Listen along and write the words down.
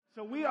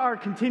So we are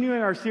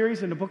continuing our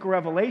series in the book of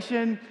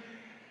Revelation.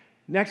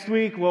 Next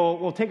week,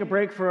 we'll take a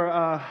break for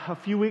a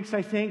few weeks,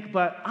 I think,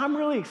 but I'm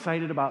really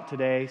excited about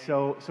today.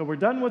 So we're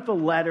done with the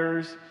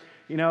letters.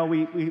 You know,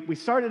 we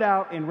started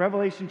out in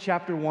Revelation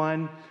chapter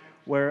 1,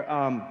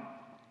 where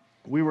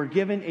we were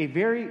given a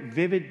very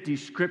vivid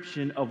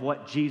description of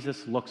what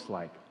Jesus looks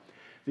like.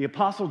 The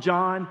Apostle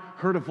John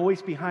heard a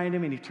voice behind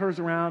him, and he turns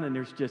around, and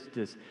there's just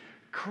this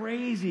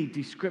crazy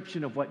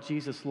description of what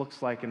Jesus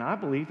looks like, and I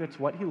believe it's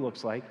what he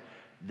looks like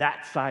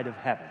that side of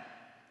heaven.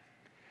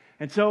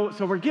 And so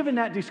we're given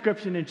that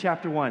description in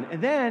chapter 1.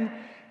 And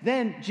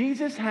then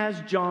Jesus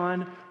has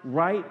John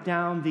write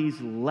down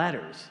these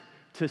letters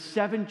to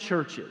 7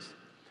 churches.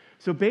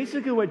 So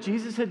basically what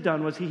Jesus had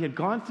done was he had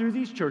gone through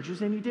these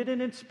churches and he did an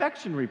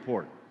inspection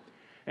report.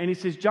 And he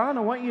says, John,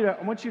 I want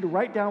you to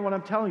write down what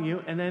I'm telling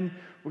you, and then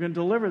we're going to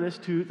deliver this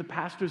to the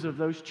pastors of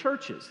those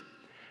churches.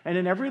 And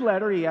in every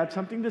letter, he had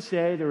something to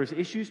say. There was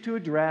issues to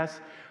address.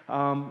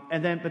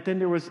 But then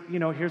there was,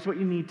 here's what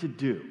you need to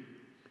do.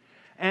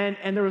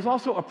 And there was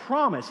also a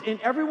promise in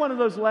every one of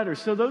those letters.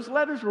 So those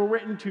letters were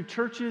written to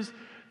churches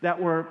that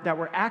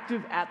were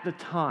active at the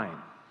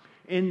time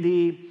in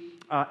the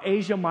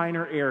Asia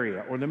Minor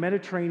area or the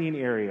Mediterranean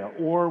area,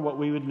 or what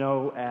we would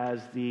know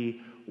as the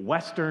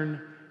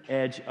western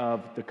edge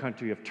of the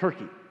country of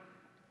Turkey.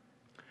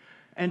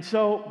 And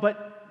so,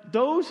 but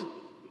those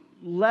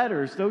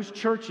letters, those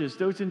churches,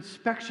 those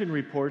inspection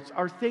reports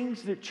are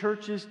things that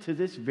churches to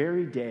this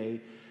very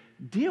day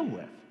deal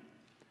with.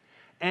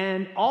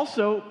 And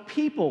also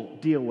people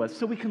deal with.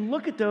 So we can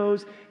look at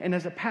those, and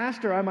as a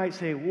pastor, I might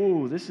say,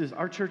 whoa,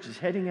 our church is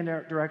heading in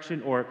that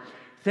direction, or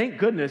thank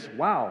goodness,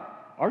 wow,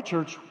 our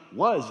church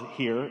was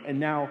here, and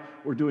now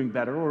we're doing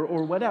better,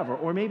 or whatever.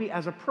 Or maybe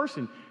as a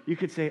person, you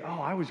could say,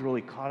 oh, I was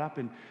really caught up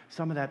in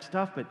some of that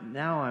stuff, but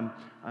now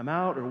I'm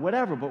out, or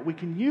whatever. But we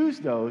can use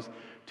those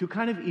to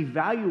kind of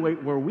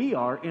evaluate where we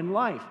are in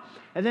life.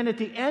 And then at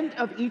the end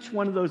of each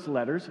one of those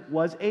letters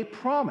was a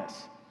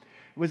promise.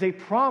 It was a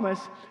promise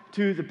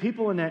to the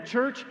people in that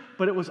church,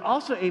 but it was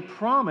also a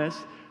promise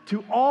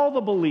to all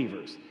the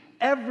believers,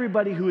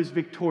 everybody who is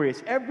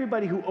victorious,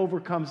 everybody who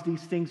overcomes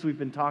these things we've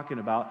been talking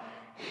about.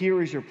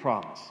 Here is your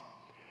promise.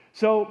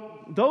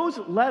 So those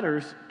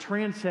letters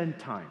transcend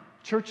time.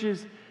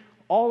 Churches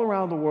all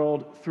around the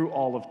world through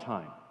all of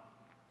time.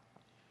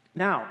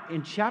 Now,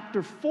 in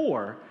chapter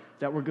 4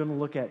 that we're going to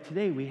look at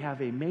today, we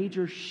have a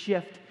major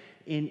shift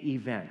in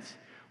events.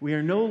 We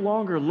are no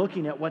longer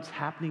looking at what's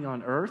happening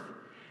on earth,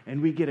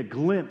 and we get a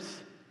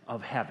glimpse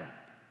of heaven.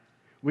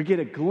 We get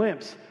a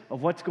glimpse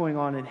of what's going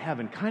on in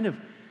heaven. Kind of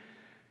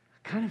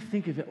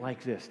think of it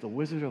like this, the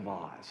Wizard of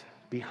Oz,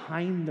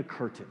 behind the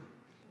curtain,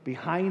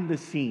 behind the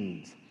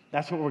scenes.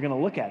 That's what we're going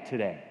to look at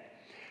today.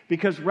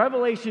 Because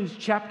Revelations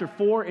chapter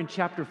 4 and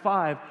chapter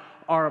 5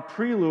 are a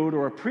prelude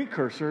or a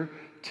precursor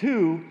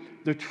to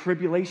the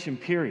tribulation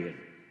period.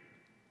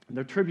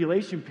 The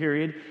tribulation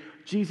period,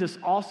 Jesus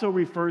also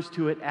refers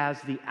to it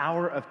as the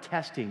hour of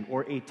testing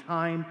or a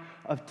time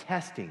of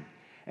testing.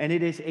 And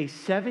it is a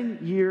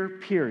 7-year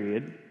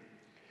period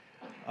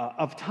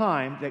of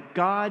time that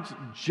God's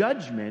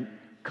judgment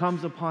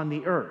comes upon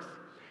the earth.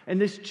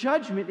 And this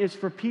judgment is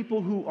for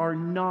people who are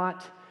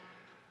not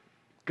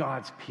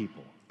God's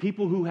people.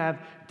 People who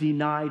have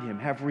denied him,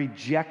 have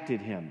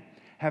rejected him,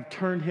 have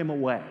turned him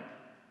away.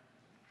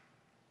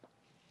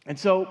 And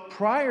so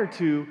prior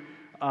to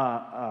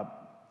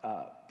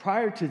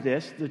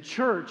this, the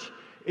church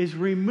is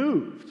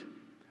removed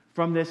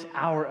from this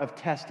hour of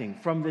testing,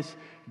 from this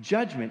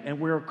judgment, and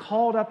we're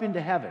called up into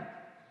heaven.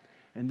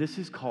 And this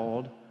is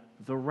called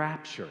the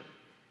rapture.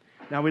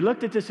 Now, we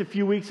looked at this a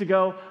few weeks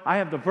ago. I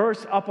have the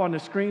verse up on the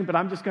screen, but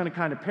I'm just going to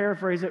kind of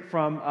paraphrase it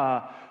from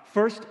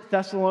 1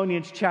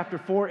 Thessalonians chapter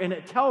 4, and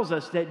it tells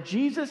us that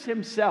Jesus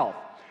himself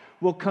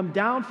will come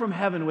down from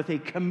heaven with a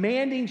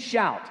commanding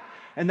shout,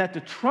 and that the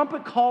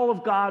trumpet call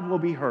of God will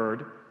be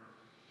heard,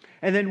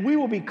 and then we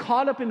will be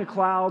caught up in the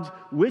clouds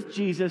with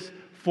Jesus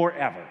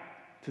forever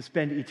to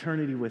spend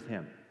eternity with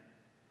him.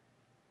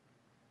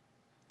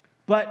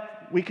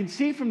 But we can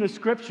see from the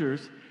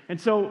scriptures, and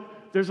so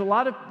there's a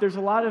lot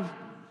of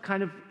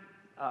kind of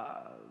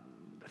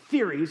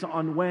theories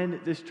on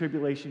when this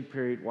tribulation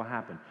period will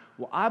happen.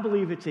 Well, I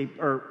believe it's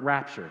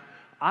rapture.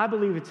 I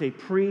believe it's a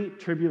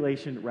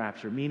pre-tribulation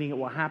rapture, meaning it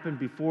will happen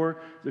before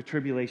the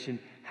tribulation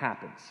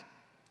happens.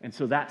 And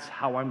so that's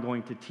how I'm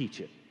going to teach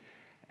it.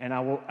 And I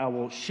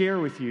will share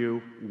with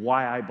you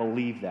why I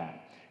believe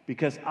that.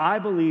 Because I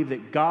believe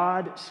that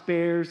God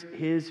spares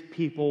his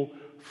people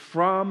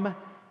from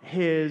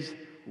his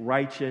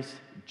righteous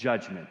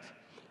judgment.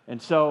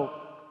 And so,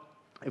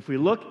 if we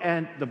look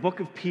at the book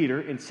of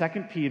Peter, in 2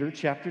 Peter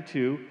chapter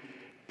 2,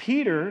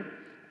 Peter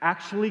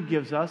actually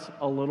gives us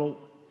a little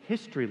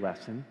history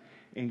lesson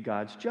in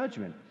God's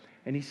judgment.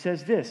 And he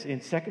says this in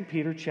 2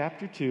 Peter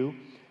chapter 2,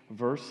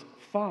 verse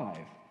 5.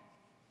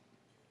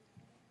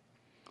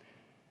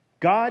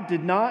 God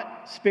did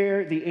not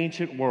spare the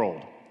ancient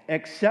world,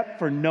 except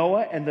for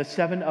Noah and the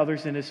 7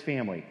 others in his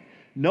family.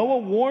 Noah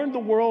warned the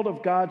world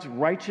of God's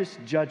righteous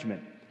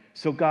judgment.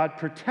 So God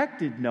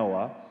protected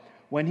Noah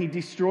when he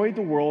destroyed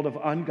the world of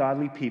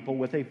ungodly people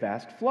with a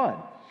vast flood.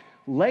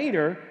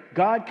 Later,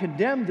 God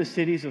condemned the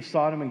cities of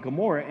Sodom and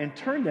Gomorrah and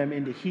turned them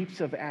into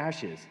heaps of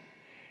ashes.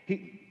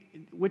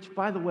 Which,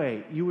 by the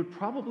way, you would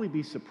probably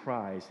be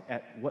surprised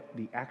at what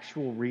the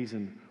actual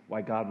reason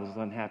why God was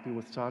unhappy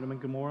with Sodom and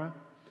Gomorrah.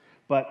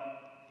 But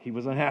he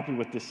was unhappy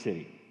with this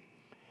city.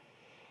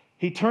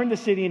 He turned the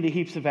city into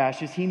heaps of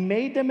ashes. He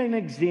made them an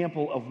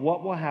example of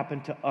what will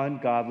happen to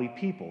ungodly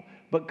people.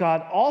 But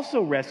God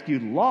also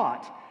rescued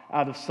Lot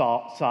out of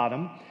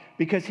Sodom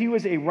because he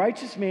was a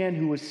righteous man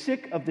who was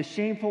sick of the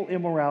shameful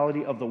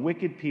immorality of the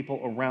wicked people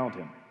around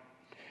him.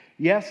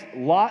 Yes,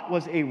 Lot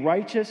was a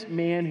righteous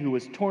man who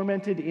was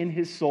tormented in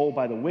his soul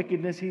by the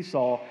wickedness he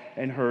saw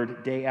and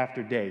heard day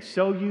after day.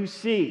 So you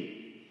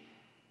see,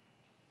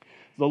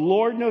 the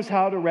Lord knows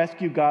how to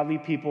rescue godly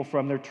people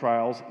from their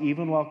trials,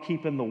 even while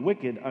keeping the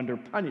wicked under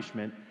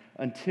punishment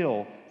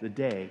until the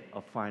day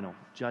of final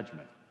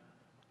judgment.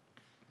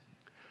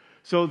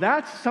 So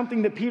that's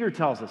something that Peter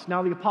tells us.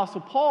 Now, the Apostle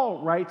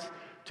Paul writes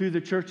to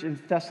the church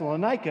in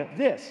Thessalonica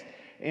this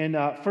in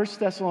 1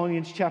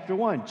 Thessalonians chapter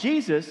 1.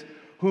 Jesus,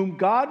 whom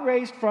God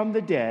raised from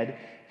the dead,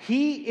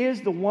 he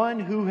is the one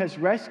who has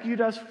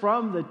rescued us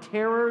from the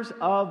terrors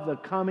of the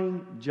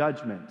coming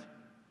judgment.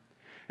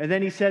 And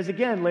then he says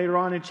again later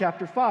on in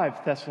chapter 5,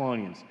 1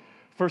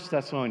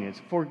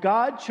 Thessalonians, for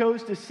God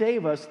chose to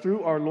save us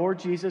through our Lord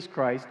Jesus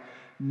Christ,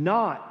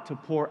 not to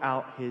pour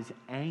out his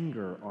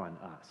anger on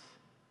us.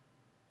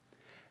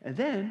 And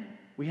then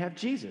we have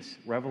Jesus,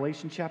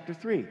 Revelation chapter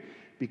 3.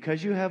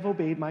 Because you have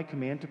obeyed my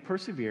command to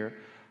persevere,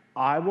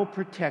 I will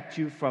protect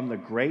you from the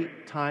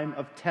great time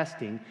of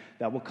testing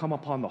that will come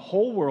upon the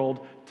whole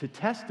world to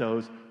test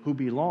those who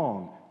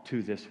belong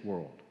to this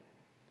world.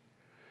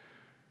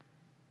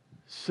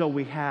 So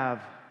we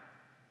have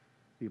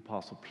the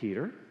Apostle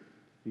Peter,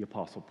 the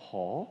Apostle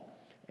Paul,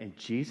 and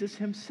Jesus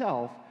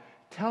himself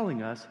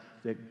telling us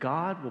that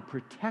God will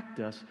protect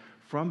us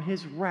from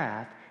his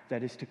wrath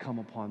that is to come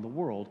upon the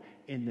world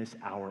in this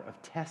hour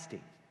of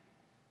testing.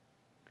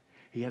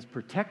 He has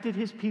protected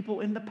his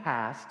people in the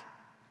past,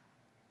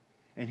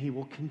 and he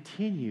will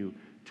continue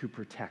to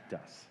protect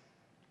us.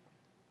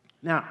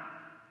 Now,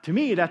 to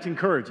me, that's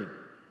encouraging.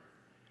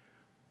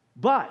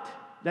 But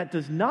that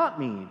does not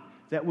mean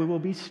that we will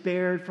be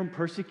spared from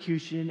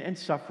persecution and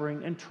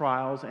suffering and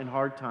trials and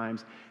hard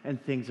times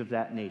and things of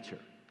that nature.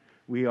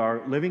 We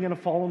are living in a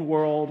fallen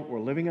world. We're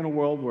living in a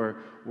world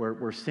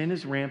where sin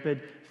is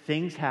rampant.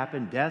 Things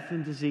happen, death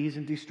and disease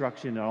and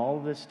destruction and all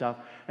of this stuff.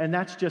 And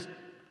that's just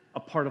a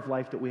part of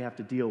life that we have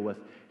to deal with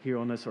here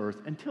on this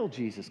earth until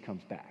Jesus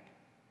comes back.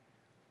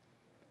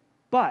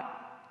 But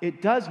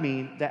it does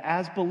mean that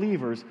as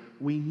believers,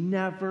 we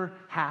never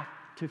have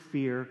to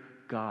fear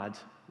God's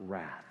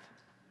wrath.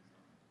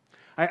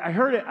 I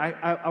heard it,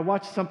 I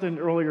watched something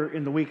earlier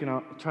in the week, and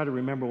I'll try to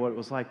remember what it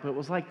was like, but it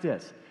was like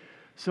this.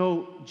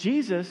 So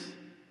Jesus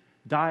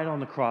died on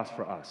the cross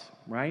for us,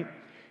 right?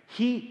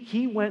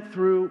 He went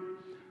through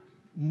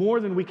more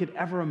than we could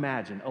ever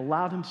imagine,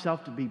 allowed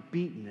himself to be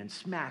beaten and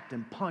smacked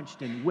and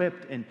punched and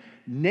whipped and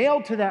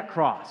nailed to that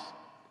cross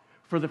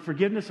for the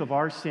forgiveness of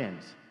our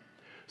sins,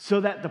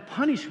 so that the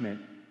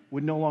punishment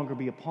would no longer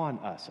be upon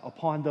us,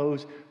 upon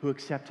those who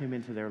accept him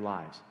into their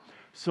lives.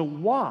 So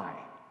why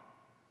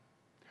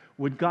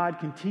would God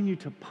continue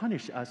to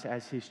punish us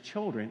as his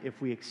children if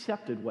we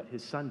accepted what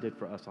his son did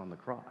for us on the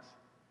cross?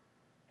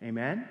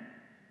 Amen?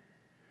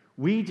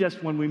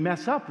 When we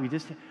mess up,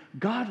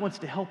 God wants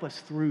to help us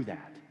through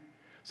that.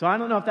 So I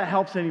don't know if that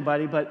helps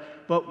anybody,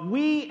 but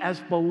we as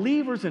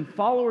believers and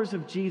followers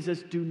of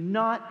Jesus do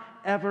not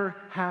ever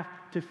have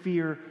to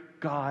fear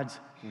God's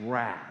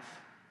wrath.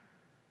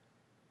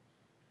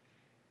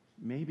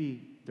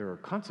 Maybe there are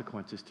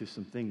consequences to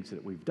some things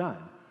that we've done,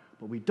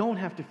 but we don't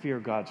have to fear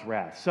God's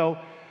wrath. So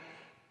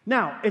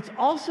now, it's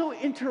also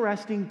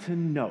interesting to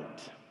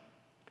note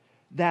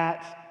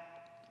that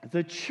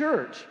the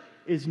church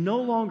is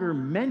no longer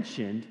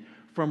mentioned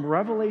from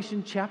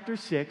Revelation chapter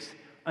 6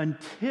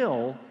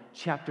 until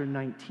chapter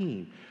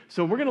 19.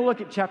 So we're going to look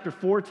at chapter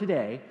 4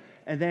 today,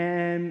 and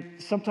then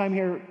sometime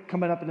here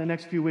coming up in the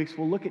next few weeks,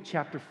 we'll look at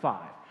chapter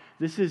 5.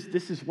 This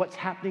is what's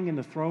happening in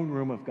the throne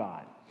room of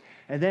God.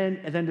 And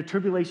then the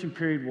tribulation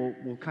period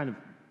will kind of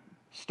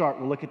start.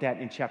 We'll look at that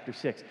in chapter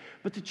 6.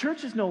 But the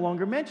church is no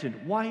longer mentioned.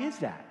 Why is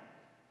that?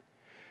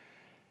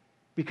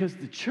 Because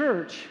the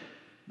church,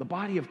 the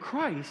body of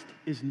Christ,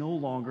 is no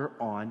longer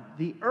on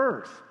the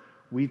earth.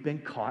 We've been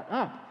caught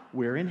up.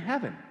 We're in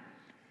heaven.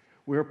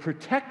 We're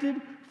protected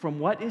from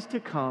what is to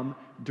come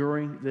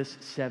during this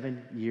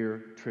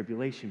 7-year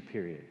tribulation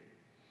period.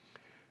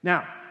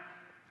 Now,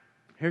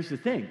 here's the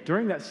thing.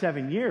 During that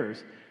 7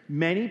 years,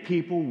 many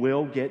people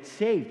will get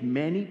saved.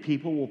 Many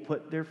people will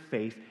put their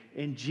faith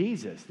in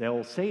Jesus.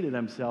 They'll say to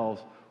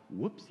themselves,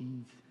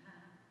 whoopsies.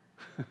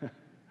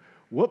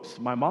 Whoops,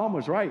 my mom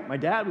was right. My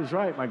dad was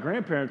right. My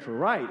grandparents were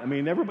right. I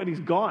mean,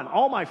 everybody's gone.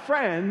 All my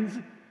friends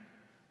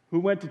who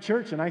went to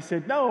church and I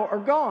said no are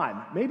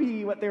gone.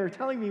 Maybe what they were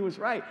telling me was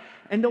right.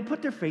 And they'll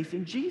put their faith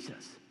in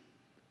Jesus.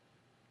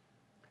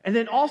 And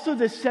then also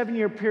this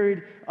 7-year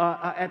period,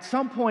 at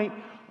some point,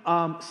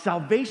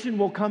 salvation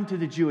will come to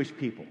the Jewish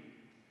people.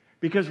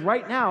 Because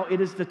right now, it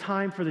is the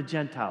time for the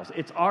Gentiles.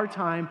 It's our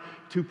time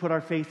to put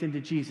our faith into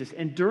Jesus.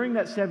 And during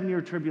that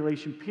 7-year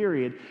tribulation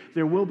period,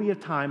 there will be a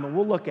time, and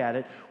we'll look at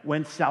it,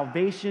 when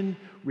salvation,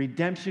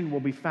 redemption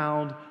will be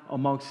found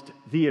amongst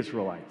the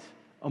Israelites,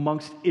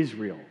 amongst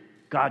Israel,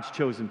 God's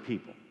chosen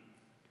people.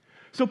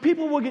 So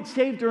people will get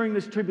saved during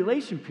this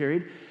tribulation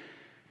period,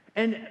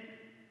 and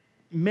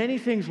many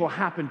things will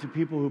happen to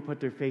people who put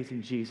their faith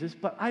in Jesus,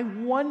 but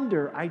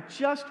I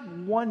just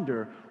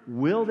wonder,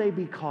 will they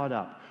be caught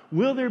up?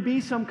 Will there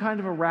be some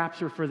kind of a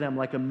rapture for them,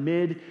 like a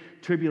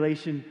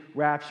mid-tribulation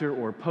rapture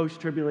or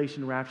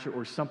post-tribulation rapture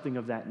or something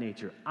of that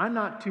nature? I'm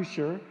not too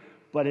sure,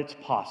 but it's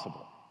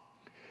possible.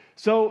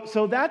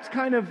 So that's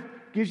kind of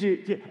gives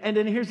you, and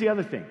then here's the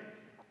other thing.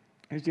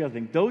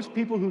 Those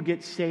people who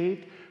get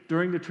saved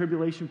during the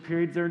tribulation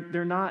period,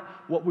 they're not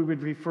what we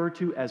would refer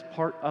to as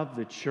part of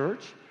the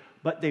church,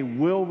 but they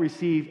will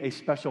receive a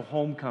special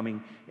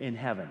homecoming in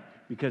heaven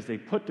because they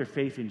put their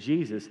faith in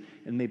Jesus,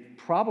 and they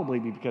probably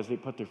be because they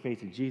put their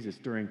faith in Jesus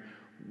during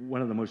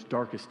one of the most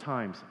darkest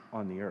times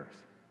on the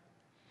earth.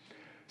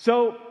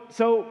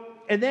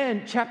 And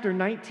then chapter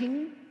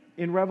 19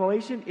 in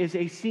Revelation is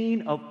a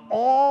scene of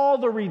all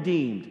the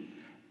redeemed,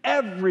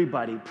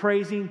 everybody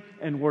praising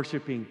and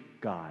worshiping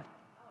God.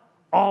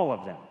 All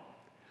of them.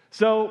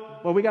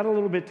 We got a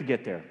little bit to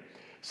get there.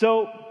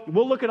 So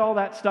we'll look at all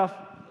that stuff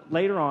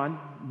later on,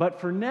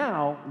 but for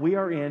now, we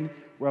are in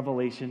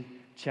Revelation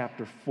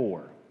chapter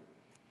 4.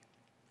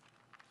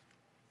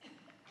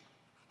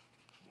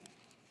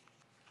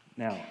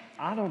 Now,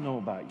 I don't know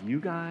about you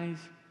guys,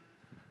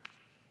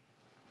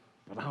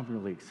 but I'm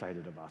really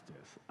excited about this.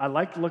 I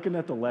liked looking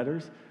at the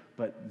letters,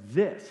 but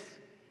this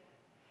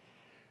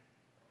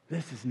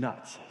is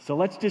nuts. So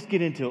let's just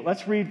get into it.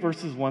 Let's read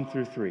verses 1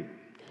 through 3.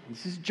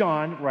 This is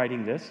John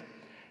writing this.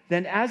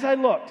 Then as I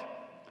looked,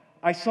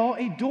 I saw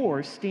a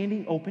door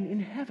standing open in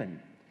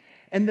heaven,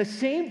 and the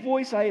same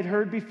voice I had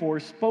heard before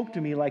spoke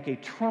to me like a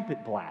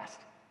trumpet blast.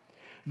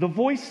 The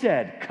voice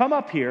said, "Come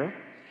up here,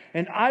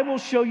 and I will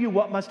show you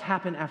what must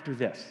happen after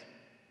this."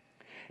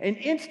 And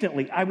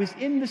instantly I was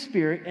in the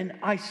Spirit, and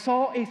I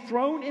saw a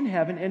throne in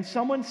heaven and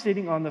someone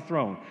sitting on the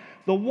throne.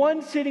 The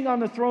one sitting on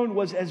the throne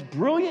was as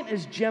brilliant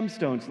as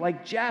gemstones,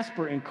 like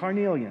jasper and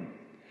carnelian.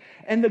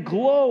 And the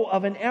glow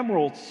of an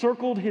emerald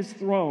circled his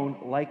throne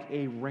like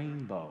a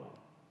rainbow.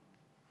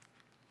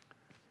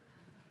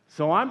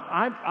 So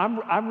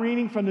I'm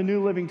reading from the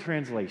New Living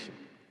Translation.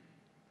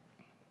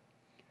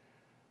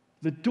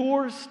 The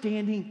door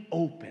standing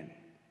open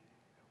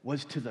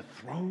was to the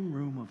throne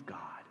room of God.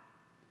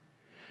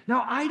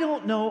 Now, I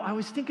don't know, I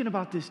was thinking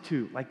about this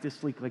too, like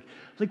this week, like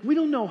we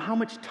don't know how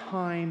much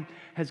time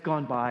has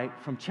gone by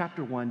from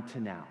chapter 1 to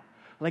now.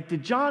 Like,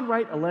 did John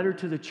write a letter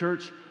to the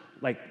church,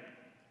 like,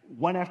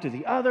 one after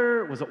the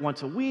other? Was it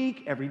once a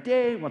week, every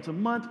day, once a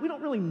month? We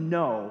don't really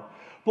know.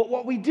 But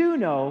what we do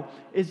know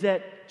is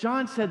that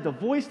John said, the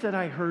voice that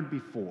I heard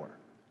before,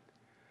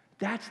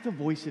 that's the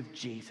voice of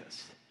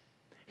Jesus.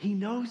 He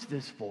knows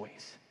this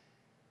voice.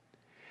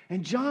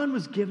 And John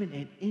was given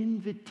an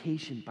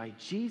invitation by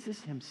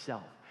Jesus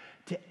himself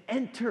to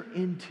enter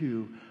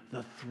into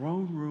the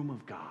throne room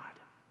of God.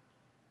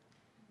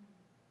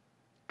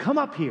 Come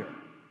up here,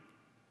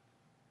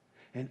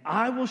 and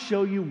I will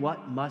show you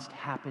what must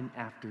happen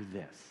after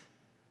this.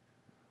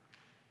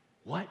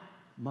 What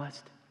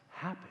must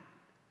happen?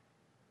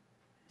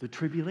 The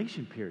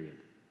tribulation period.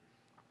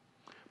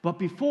 But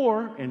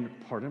before, and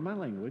pardon my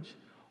language,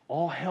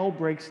 all hell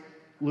breaks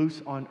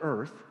loose on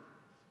earth,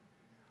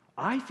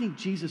 I think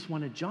Jesus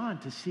wanted John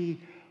to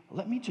see,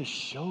 let me just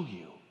show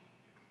you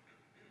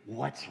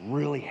what's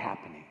really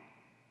happening.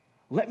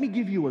 Let me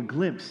give you a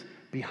glimpse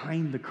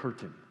behind the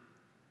curtain.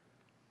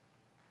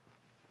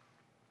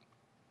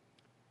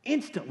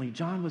 Instantly,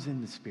 John was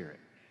in the Spirit.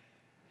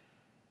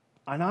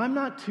 And I'm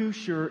not too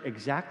sure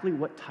exactly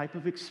what type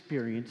of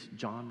experience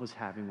John was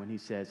having when he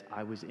says,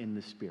 I was in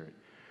the Spirit.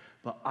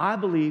 But I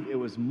believe it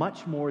was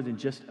much more than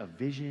just a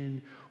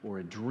vision or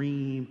a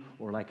dream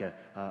or like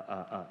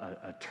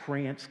a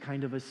trance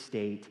kind of a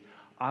state.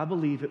 I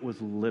believe it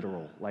was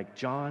literal, like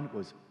John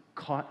was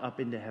caught up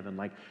into heaven,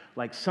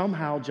 like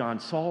somehow John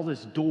saw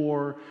this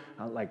door,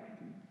 like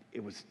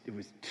it was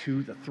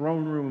to the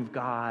throne room of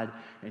God,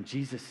 and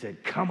Jesus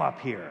said, "Come up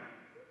here."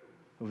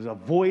 It was a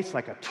voice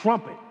like a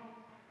trumpet,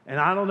 and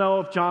I don't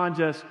know if John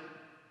just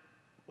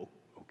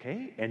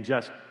okay, and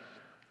just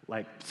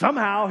like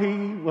somehow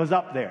he was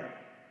up there.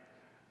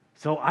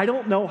 So I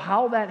don't know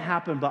how that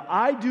happened, but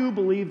I do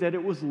believe that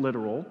it was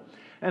literal.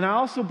 And I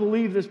also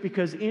believe this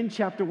because in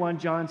chapter 1,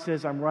 John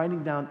says, I'm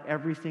writing down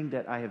everything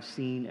that I have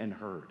seen and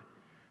heard.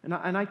 And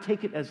I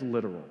take it as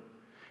literal.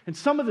 And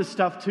some of the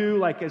stuff too,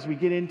 like as we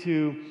get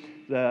into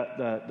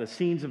the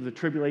scenes of the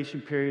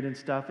tribulation period and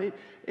stuff,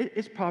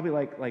 it's probably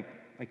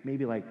like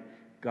maybe like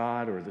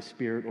God or the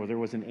Spirit, or there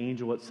was an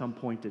angel at some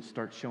point that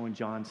starts showing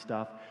John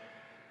stuff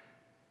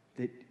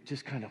that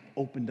just kind of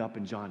opened up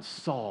and John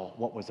saw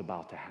what was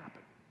about to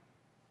happen.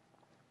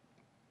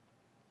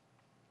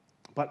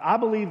 But I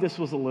believe this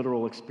was a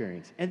literal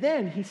experience. And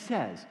then he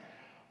says,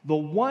 the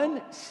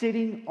one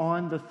sitting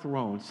on the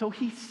throne. So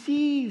he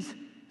sees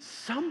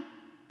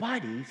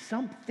somebody,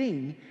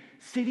 something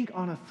sitting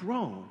on a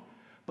throne.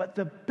 But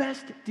the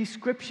best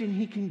description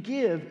he can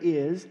give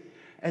is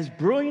as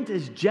brilliant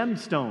as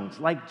gemstones,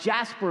 like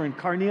jasper and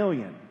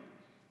carnelian,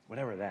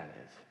 whatever that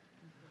is.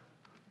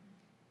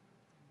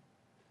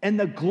 And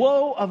the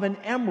glow of an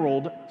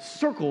emerald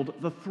circled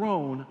the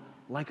throne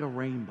like a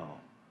rainbow.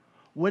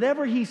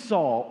 Whatever he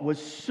saw was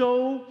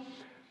so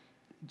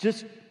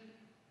just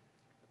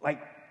like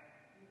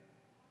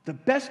the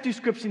best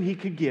description he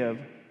could give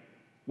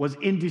was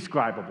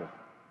indescribable.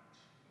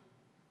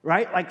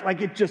 Right?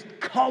 Like it just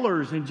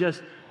colors and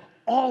just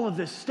all of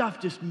this stuff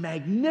just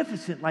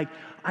magnificent. Like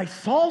I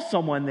saw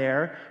someone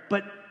there,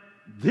 but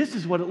this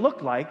is what it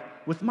looked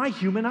like with my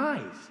human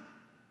eyes.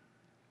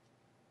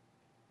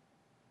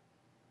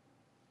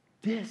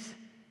 This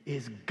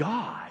is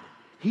God.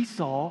 He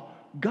saw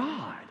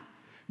God.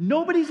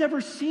 Nobody's ever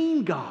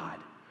seen God.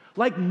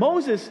 Like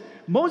Moses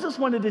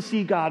wanted to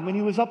see God when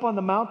he was up on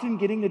the mountain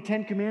getting the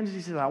 10 Commandments.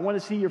 He says, I want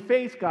to see your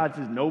face. God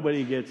says,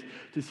 nobody gets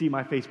to see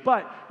my face,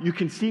 but you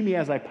can see me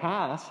as I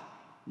pass.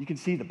 You can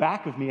see the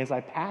back of me as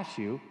I pass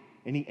you.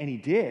 And he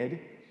did.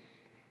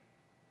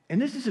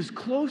 And this is as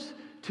close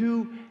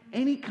to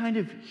any kind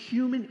of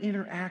human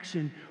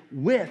interaction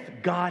with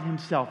God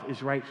himself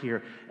is right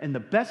here. And the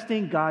best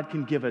thing God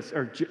can give us,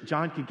 or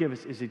John can give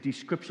us, is a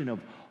description of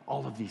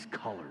all of these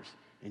colors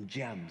and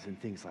gems and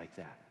things like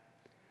that.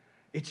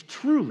 It's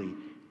truly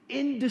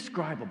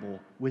indescribable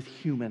with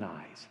human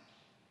eyes.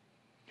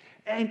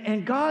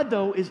 And God,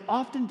 though, is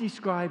often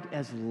described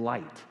as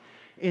light.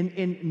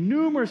 In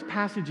numerous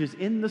passages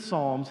in the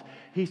Psalms,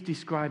 he's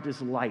described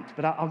as light.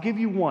 But I'll give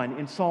you one.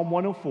 In Psalm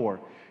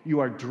 104, you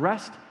are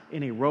dressed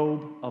in a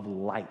robe of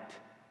light.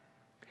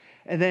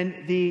 And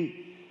then the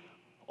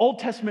Old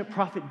Testament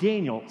prophet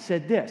Daniel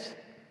said this: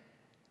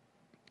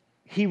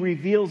 he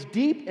reveals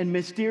deep and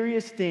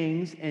mysterious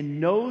things and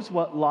knows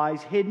what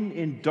lies hidden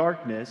in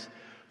darkness,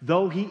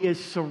 though he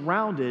is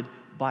surrounded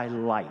by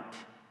light.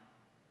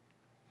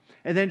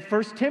 And then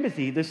 1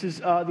 Timothy, this is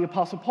the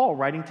Apostle Paul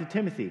writing to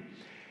Timothy.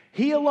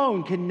 He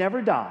alone can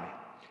never die,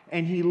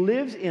 and he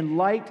lives in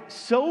light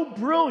so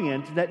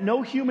brilliant that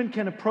no human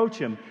can approach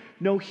him.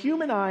 No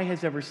human eye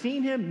has ever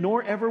seen him,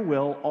 nor ever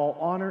will. All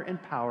honor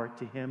and power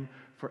to him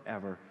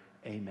forever.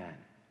 Amen.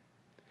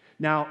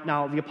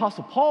 Now, the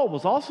Apostle Paul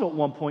was also at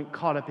one point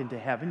caught up into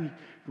heaven.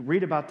 You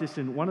read about this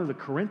in one of the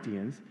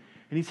Corinthians,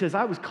 and he says,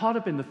 I was caught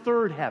up in the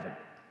third heaven.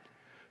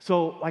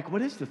 So, like,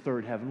 what is the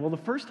third heaven? Well, the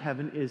first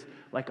heaven is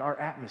like our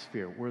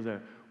atmosphere, where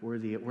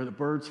the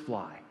birds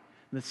fly.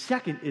 And the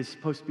second is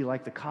supposed to be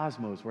like the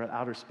cosmos, where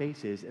outer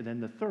space is. And then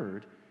the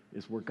third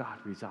is where God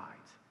resides.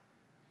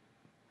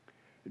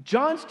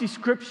 John's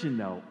description,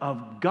 though,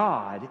 of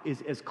God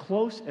is as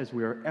close as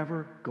we are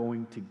ever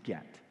going to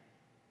get.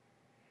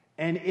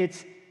 And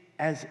it's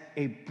as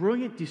a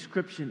brilliant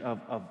description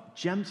of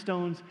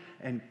gemstones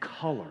and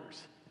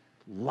colors,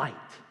 light.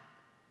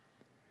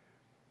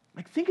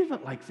 Like, think of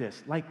it like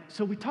this. Like,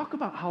 so we talk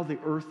about how the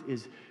earth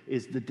is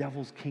the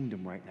devil's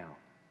kingdom right now,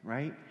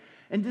 right?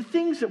 And the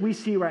things that we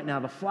see right now,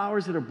 the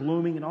flowers that are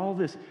blooming and all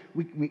this,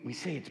 we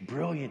say it's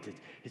brilliant,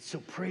 it's so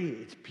pretty,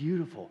 it's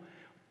beautiful.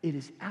 It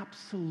is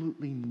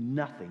absolutely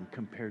nothing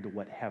compared to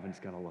what heaven's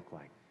going to look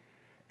like.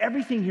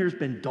 Everything here has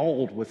been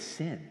dulled with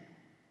sin.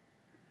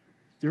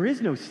 There is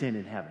no sin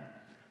in heaven.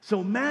 So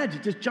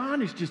imagine,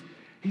 John is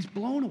he's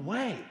blown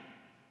away.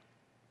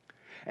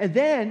 And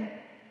then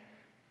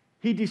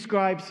he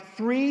describes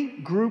 3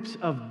 groups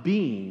of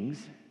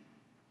beings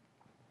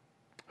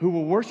who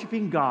were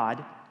worshiping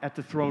God at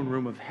the throne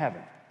room of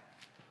heaven.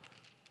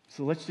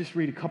 So let's just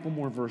read a couple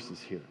more verses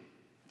here.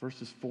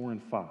 Verses 4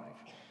 and 5.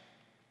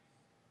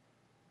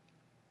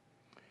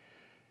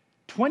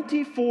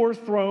 24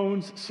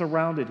 thrones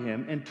surrounded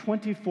him, and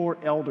 24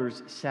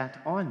 elders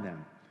sat on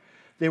them.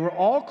 They were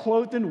all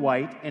clothed in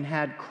white and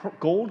had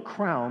gold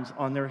crowns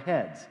on their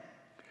heads.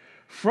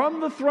 From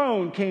the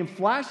throne came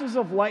flashes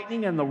of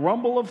lightning and the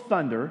rumble of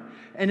thunder,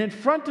 and in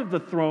front of the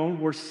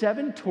throne were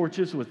 7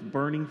 torches with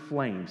burning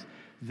flames.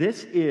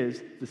 This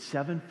is the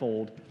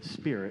sevenfold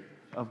Spirit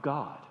of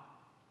God.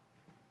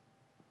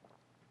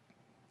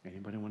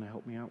 Anybody want to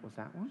help me out with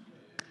that one?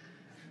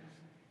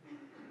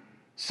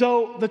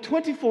 So the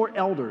 24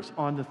 elders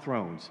on the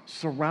thrones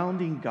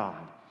surrounding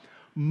God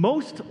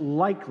most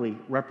likely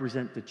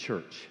represent the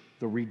church,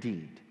 the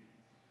redeemed.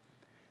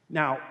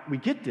 Now, we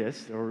get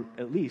this, or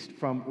at least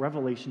from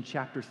Revelation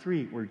chapter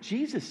 3, where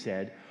Jesus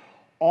said,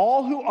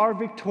 all who are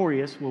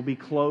victorious will be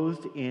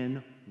clothed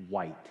in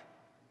white.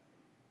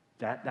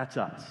 That's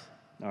us,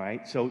 all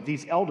right? So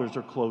these elders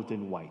are clothed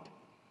in white.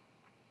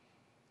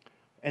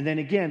 And then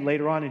again,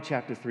 later on in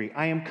chapter 3,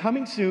 I am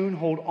coming soon,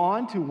 hold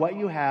on to what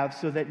you have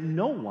so that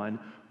no one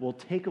will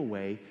take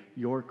away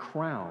your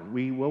crown.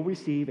 We will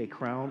receive a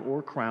crown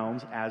or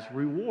crowns as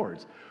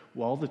rewards.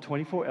 Well, the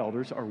 24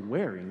 elders are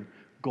wearing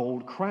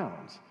gold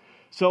crowns.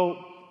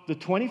 So the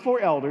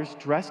 24 elders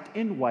dressed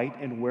in white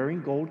and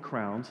wearing gold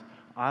crowns,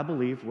 I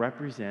believe,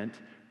 represent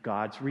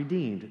God's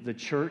redeemed, the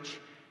church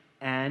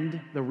and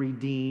the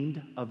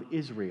redeemed of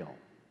Israel.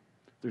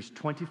 There's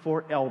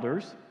 24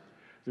 elders,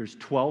 there's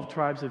 12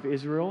 tribes of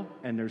Israel,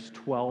 and there's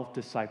 12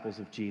 disciples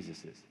of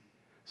Jesus's.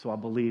 So I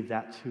believe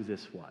that's who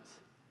this was.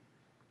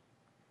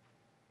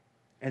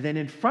 And then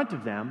in front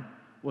of them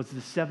was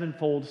the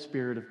sevenfold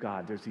Spirit of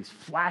God. There's these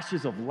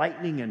flashes of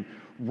lightning and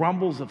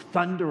rumbles of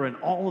thunder and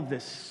all of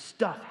this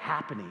stuff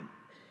happening.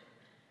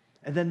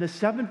 And then the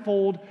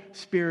sevenfold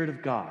Spirit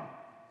of God,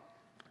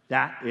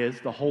 that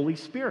is the Holy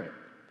Spirit.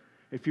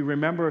 If you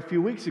remember a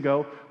few weeks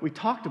ago, we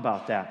talked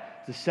about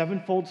that. The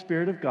sevenfold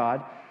Spirit of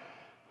God.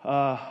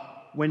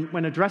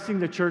 When addressing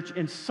the church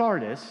in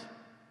Sardis,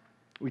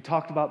 we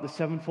talked about the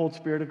sevenfold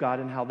Spirit of God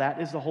and how that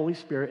is the Holy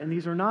Spirit. And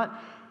these are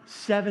not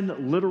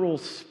 7 literal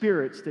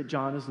spirits that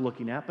John is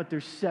looking at, but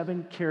there's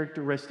 7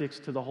 characteristics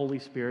to the Holy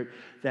Spirit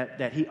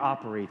that he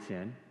operates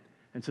in.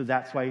 And so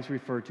that's why he's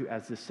referred to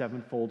as the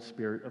sevenfold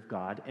Spirit of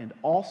God. And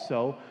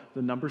also,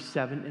 the number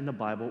 7 in the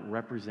Bible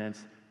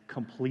represents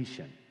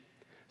completion.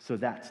 So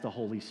that's the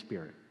Holy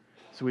Spirit.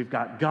 So we've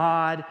got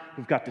God,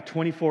 we've got the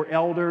 24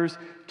 elders,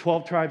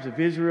 12 tribes of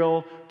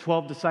Israel,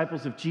 12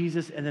 disciples of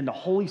Jesus, and then the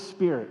Holy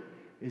Spirit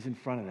is in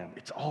front of them.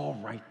 It's all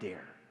right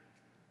there.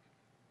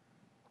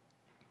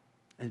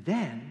 And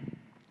then,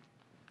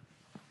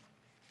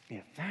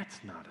 if that's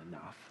not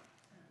enough,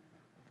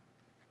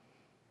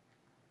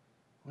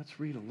 let's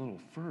read a little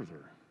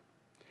further.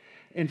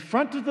 In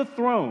front of the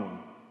throne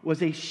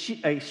was a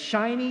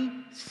shiny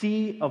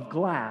sea of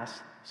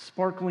glass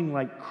sparkling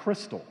like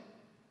crystal.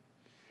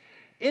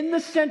 In the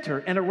center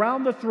and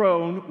around the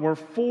throne were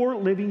 4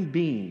 living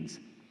beings,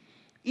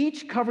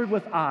 each covered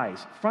with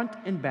eyes, front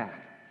and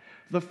back.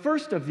 The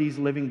first of these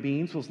living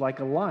beings was like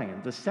a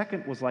lion. The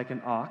second was like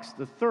an ox.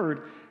 The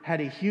third had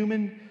a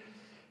human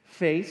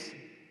face.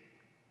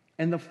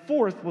 And the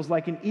fourth was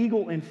like an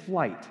eagle in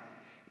flight.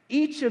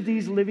 Each of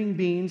these living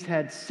beings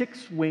had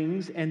 6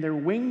 wings, and their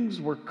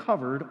wings were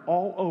covered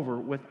all over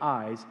with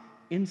eyes,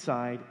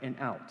 inside and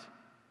out.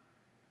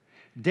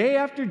 Day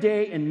after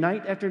day and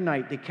night after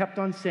night, they kept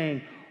on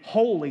saying,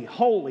 "Holy,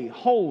 holy,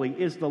 holy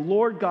is the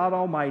Lord God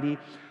Almighty,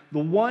 the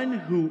one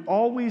who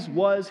always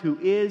was, who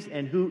is,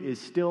 and who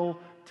is still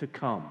to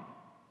come."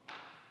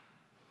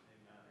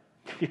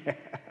 Yeah.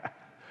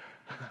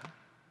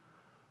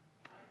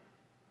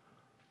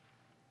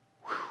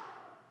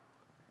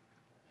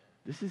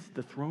 This is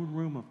the throne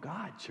room of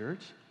God,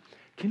 church.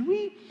 Can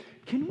we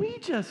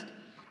just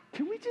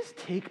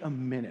take a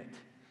minute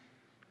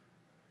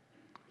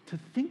to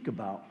think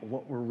about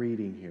what we're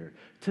reading here,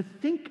 to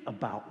think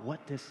about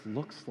what this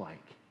looks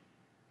like?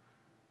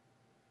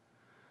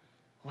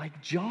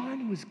 Like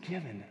John was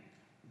given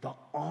the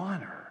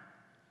honor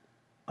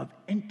of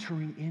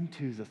entering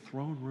into the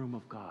throne room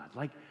of God.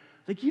 Like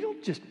you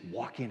don't just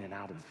walk in and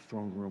out of the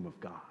throne room of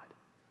God.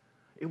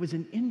 It was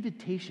an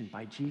invitation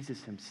by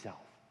Jesus himself.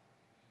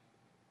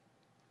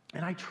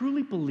 And I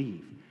truly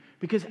believe,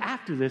 because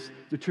after this,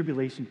 the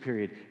tribulation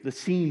period, the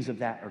scenes of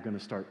that are going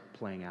to start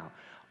playing out.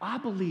 I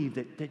believe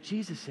that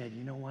Jesus said,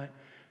 you know what,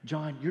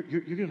 John, you're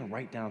going to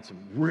write down some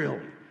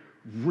really,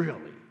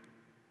 really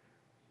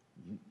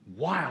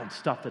wild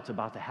stuff that's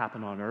about to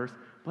happen on earth,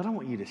 but I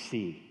want you to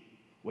see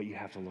what you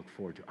have to look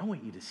forward to. I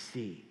want you to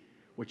see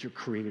what your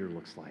Creator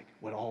looks like,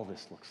 what all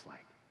this looks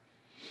like.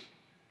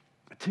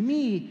 To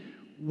me,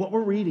 what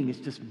we're reading is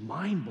just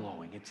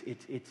mind-blowing.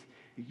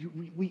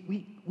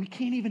 We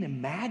can't even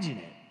imagine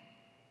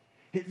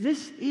it.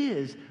 This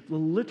is the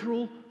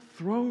literal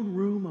throne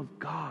room of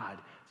God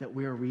that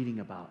we are reading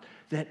about.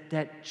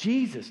 That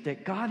Jesus,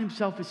 that God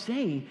himself is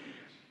saying,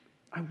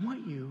 I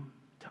want you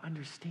to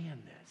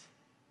understand this.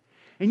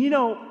 And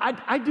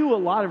I do a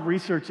lot of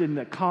research in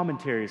the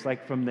commentaries,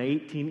 like from the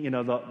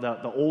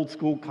the old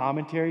school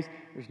commentaries.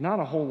 There's not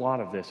a whole lot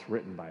of this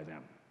written by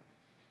them.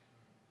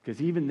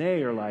 Because even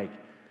they are like,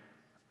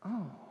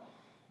 oh,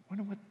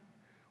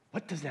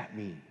 what does that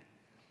mean?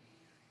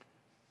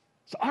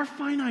 So our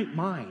finite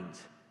minds,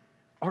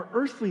 our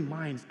earthly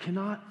minds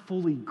cannot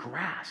fully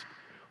grasp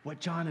what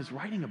John is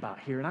writing about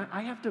here. And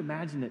I have to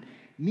imagine that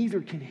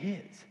neither can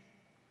his.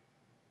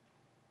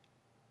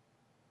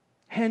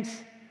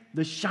 Hence,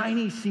 the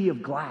shiny sea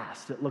of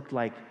glass that looked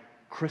like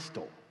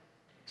crystal,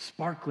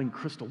 sparkling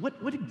crystal.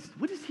 What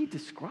is he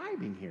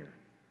describing here?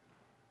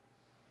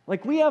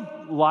 Like we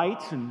have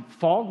lights and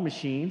fog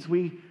machines.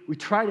 We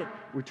try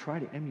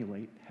to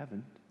emulate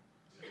heaven.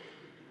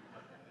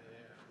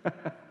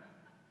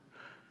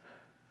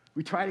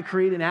 We try to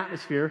create an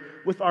atmosphere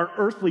with our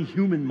earthly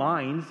human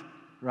minds,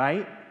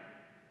 right?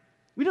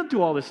 We don't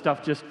do all this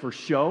stuff just for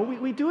show.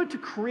 We do it to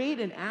create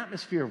an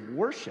atmosphere of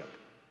worship.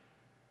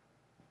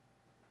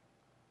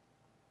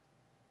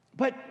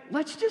 But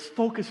let's just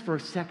focus for a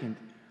second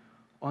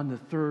on the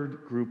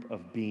third group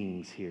of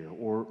beings here,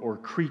 or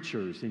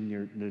creatures in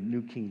the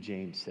New King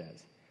James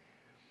says.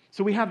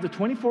 So we have the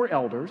 24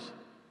 elders,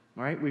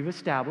 all right, we've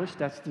established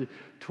that's the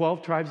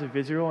 12 tribes of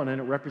Israel, and then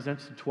it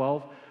represents the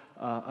 12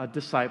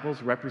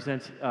 disciples,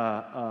 represents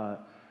the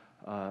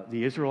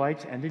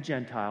Israelites and the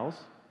Gentiles,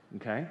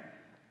 okay?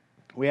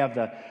 We have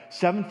the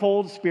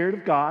sevenfold Spirit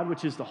of God,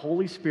 which is the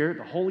Holy Spirit.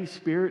 The Holy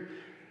Spirit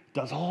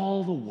does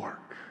all the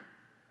work.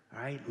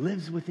 all right,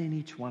 lives within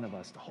each one of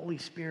us. The Holy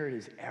Spirit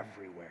is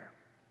everywhere.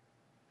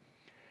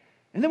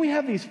 And then we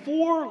have these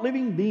 4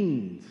 living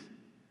beings.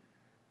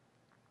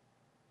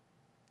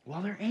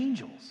 Well, they're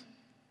angels.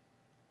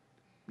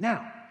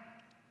 Now,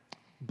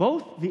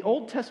 both the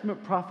Old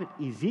Testament prophet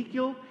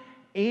Ezekiel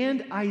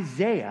and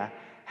Isaiah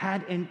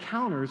had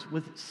encounters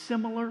with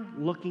similar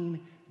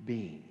looking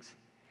beings.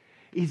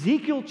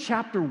 Ezekiel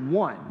chapter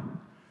 1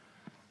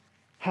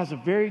 has a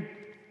very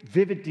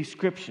vivid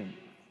description.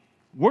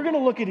 We're going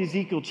to look at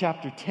Ezekiel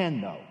chapter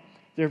 10, though.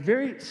 They're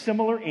very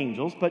similar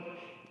angels, but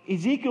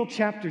Ezekiel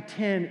chapter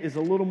 10 is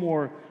a little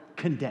more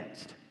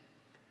condensed.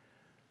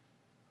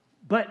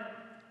 But,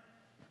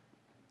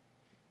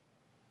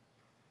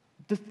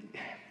 you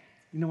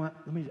know what?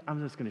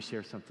 I'm just going to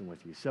share something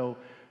with you. So,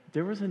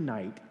 there was a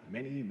night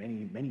many,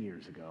 many, many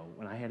years ago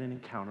when I had an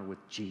encounter with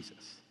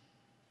Jesus.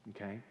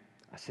 Okay?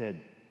 I said,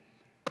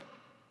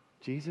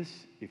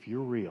 Jesus, if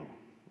you're real,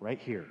 right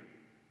here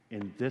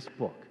in this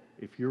book,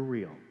 if you're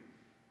real,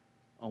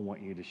 I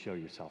want you to show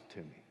yourself to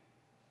me.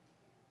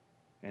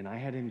 And I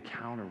had an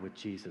encounter with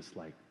Jesus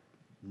like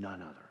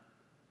none other.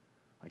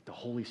 Like the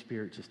Holy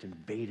Spirit just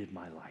invaded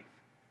my life.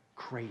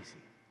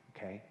 Crazy,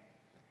 okay?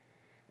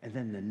 And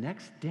then the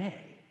next day,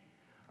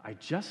 I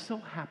just so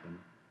happened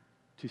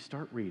to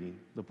start reading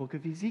the book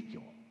of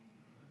Ezekiel.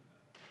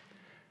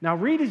 Now,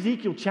 read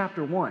Ezekiel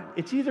chapter 1.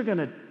 It's either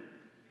going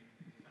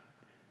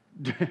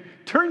to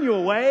turn you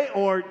away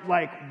or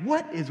like,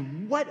 what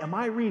am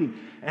I reading?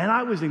 And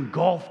I was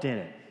engulfed in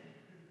it.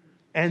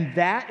 And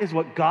that is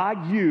what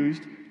God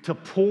used to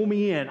pull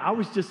me in. I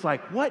was just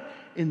like, what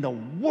in the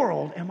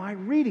world am I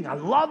reading? I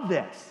love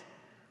this.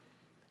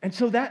 And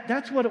so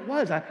that's what it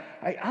was.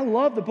 I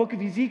love the book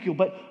of Ezekiel.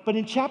 But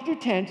in chapter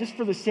 10, just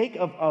for the sake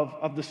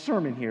of the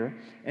sermon here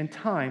and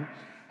time,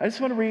 I just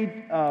want to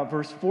read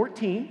verse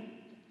 14.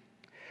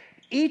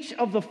 Each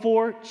of the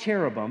 4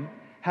 cherubim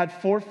had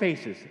 4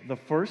 faces. The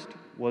first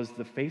was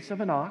the face of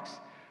an ox.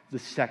 The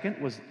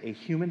second was a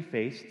human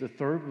face. The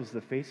third was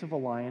the face of a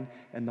lion.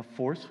 And the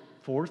fourth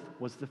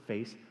was the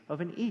face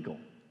of an eagle.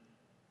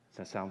 Does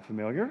that sound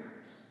familiar?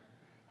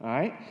 All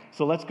right.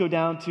 So let's go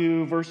down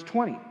to verse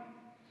 20.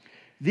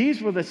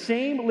 These were the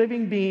same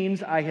living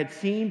beings I had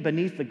seen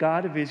beneath the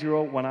God of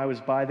Israel when I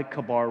was by the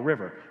Kabar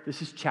River.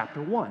 This is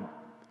chapter 1.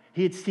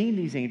 He had seen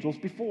these angels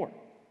before.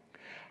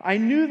 I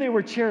knew they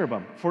were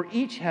cherubim, for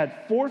each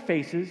had 4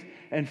 faces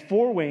and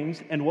 4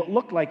 wings and what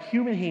looked like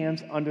human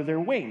hands under their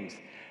wings.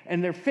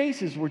 And their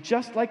faces were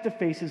just like the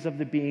faces of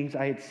the beings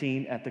I had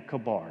seen at the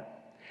Kabar.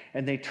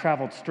 And they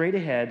traveled straight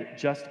ahead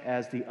just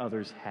as the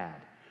others had.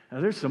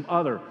 Now there's some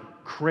other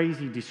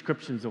crazy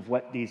descriptions of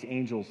what these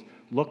angels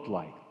looked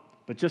like.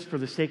 But just for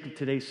the sake of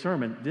today's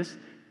sermon, this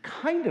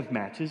kind of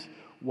matches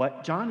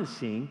what John is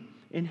seeing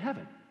in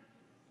heaven.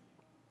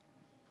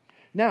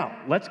 Now,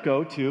 let's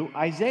go to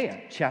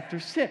Isaiah chapter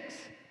 6.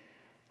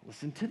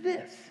 Listen to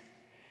this.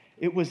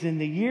 It was in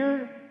the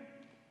year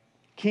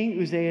King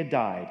Uzziah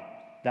died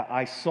that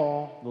I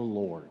saw the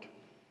Lord.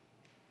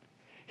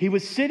 He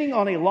was sitting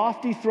on a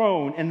lofty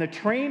throne, and the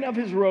train of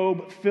his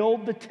robe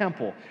filled the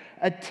temple.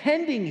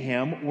 Attending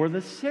him were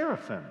the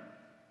seraphim,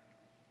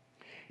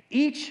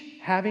 each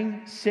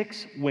having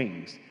 6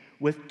 wings.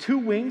 With 2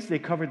 wings they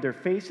covered their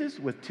faces,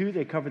 with 2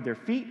 they covered their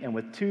feet, and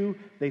with 2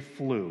 they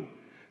flew.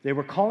 They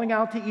were calling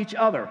out to each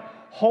other,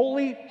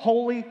 "Holy,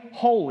 holy,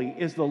 holy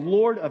is the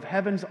Lord of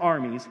heaven's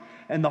armies,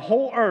 and the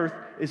whole earth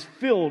is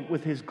filled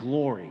with his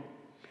glory."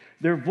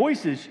 Their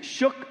voices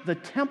shook the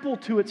temple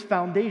to its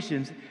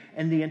foundations,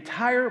 and the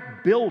entire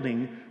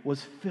building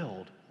was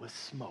filled with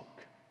smoke.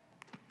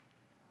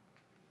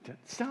 That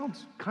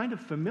sounds kind of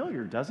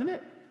familiar, doesn't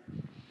it?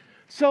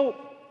 So,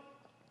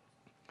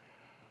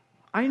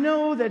 I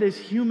know that as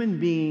human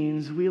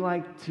beings, we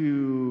like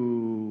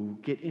to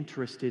get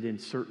interested in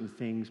certain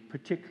things,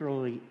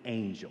 particularly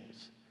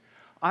angels.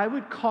 I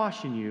would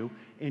caution you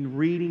in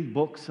reading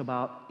books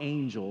about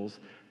angels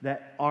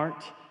that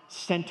aren't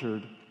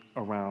centered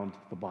around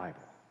the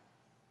Bible.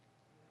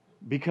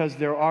 Because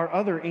there are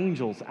other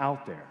angels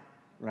out there,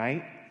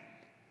 right?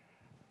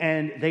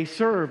 And they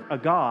serve a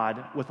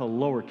God with a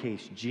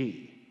lowercase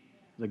g,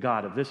 the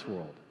God of this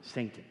world,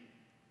 Satan.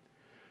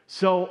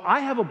 So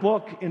I have a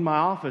book in my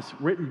office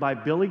written by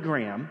Billy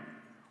Graham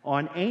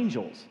on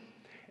angels.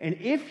 And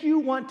if you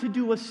want to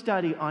do a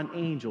study on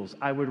angels,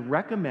 I would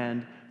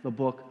recommend the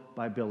book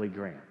by Billy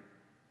Graham.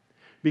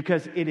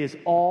 Because it is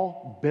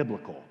all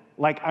biblical.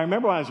 Like, I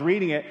remember when I was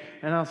reading it,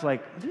 and I was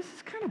like, this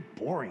is kind of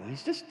boring.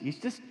 He's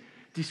just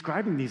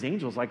describing these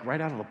angels like right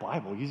out of the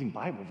Bible, using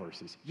Bible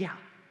verses. Yeah,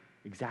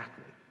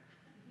 exactly.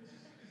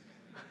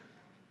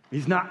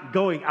 He's not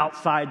going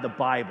outside the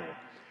Bible.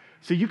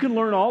 So you can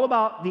learn all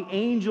about the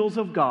angels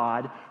of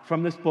God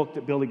from this book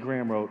that Billy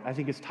Graham wrote. I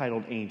think it's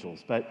titled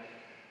Angels.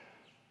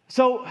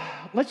 So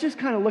let's just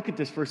kind of look at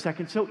this for a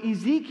second. So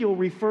Ezekiel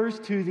refers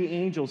to the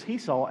angels he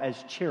saw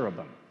as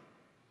cherubim.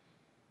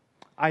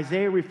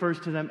 Isaiah refers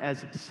to them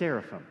as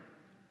seraphim.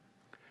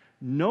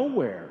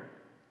 Nowhere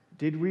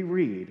did we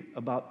read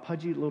about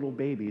pudgy little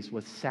babies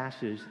with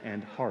sashes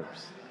and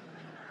harps.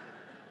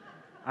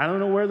 I don't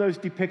know where those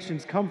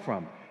depictions come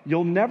from.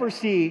 You'll never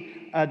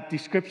see a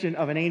description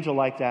of an angel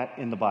like that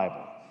in the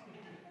Bible.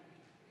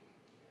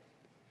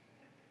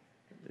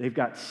 They've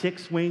got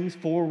 6 wings,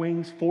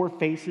 4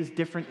 faces,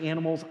 different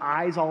animals,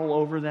 eyes all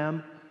over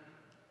them.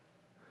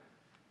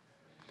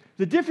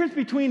 The difference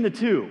between the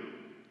two,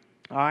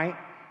 all right,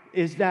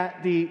 is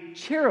that the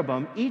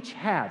cherubim each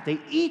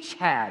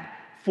had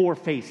 4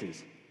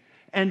 faces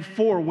and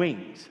 4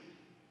 wings.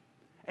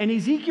 And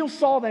Ezekiel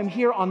saw them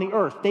here on the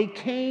earth. They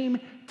came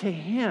to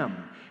him.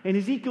 In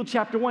Ezekiel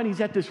chapter 1,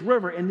 he's at this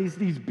river, and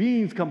these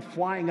beings come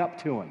flying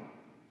up to him.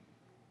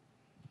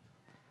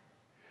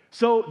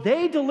 So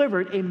they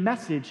delivered a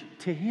message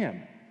to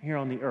him here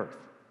on the earth.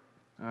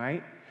 All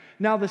right?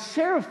 Now the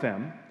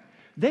seraphim,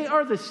 they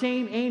are the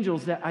same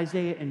angels that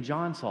Isaiah and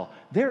John saw.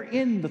 They're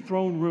in the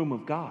throne room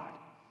of God.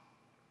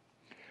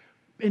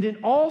 And in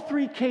all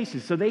 3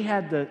 cases, so they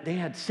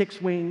had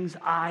 6 wings,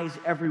 eyes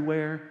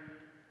everywhere,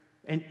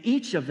 and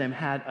each of them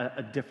had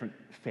a different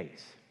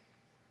face.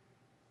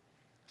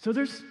 So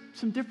there's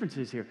some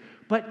differences here.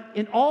 But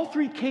in all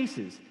 3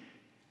 cases,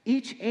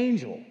 each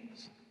angel,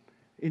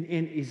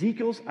 in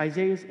Ezekiel's,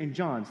 Isaiah's, and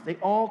John's, they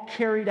all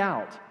carried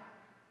out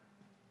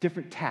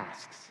different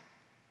tasks.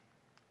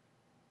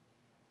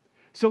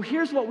 So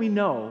here's what we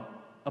know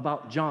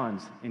about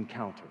John's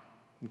encounter,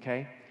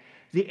 okay?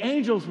 The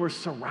angels were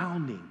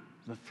surrounding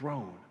the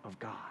throne of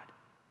God.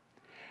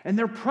 And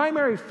their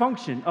primary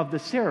function of the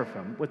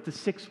seraphim with the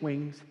 6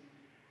 wings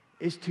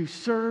is to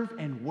serve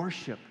and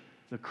worship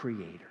the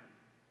Creator.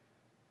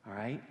 All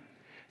right?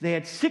 They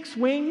had 6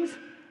 wings,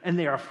 and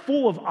they are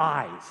full of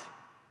eyes.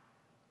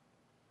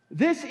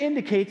 This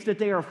indicates that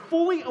they are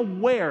fully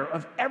aware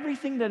of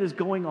everything that is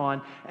going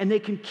on, and they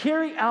can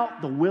carry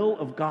out the will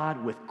of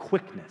God with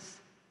quickness.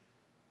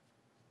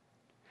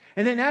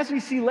 And then as we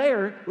see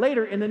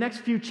later in the next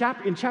few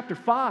chapters, in chapter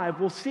 5,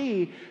 we'll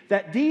see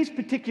that these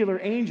particular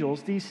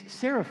angels, these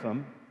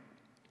seraphim,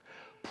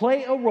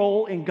 play a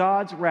role in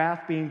God's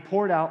wrath being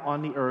poured out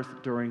on the earth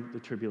during the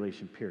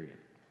tribulation period.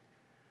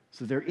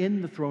 So they're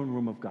in the throne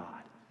room of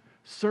God,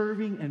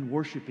 serving and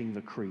worshiping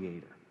the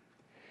Creator.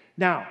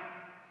 Now,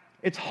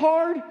 it's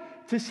hard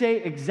to say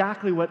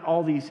exactly what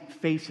all these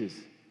faces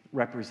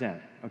represent,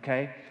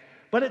 okay?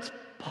 But it's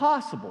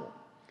possible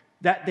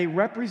that they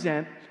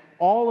represent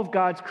all of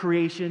God's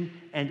creation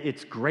and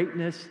its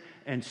greatness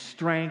and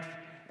strength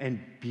and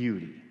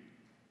beauty,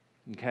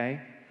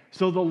 okay?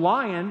 So the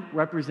lion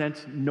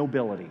represents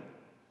nobility.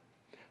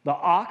 The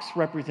ox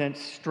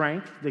represents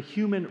strength. The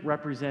human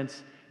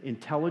represents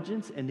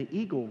intelligence. And the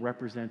eagle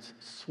represents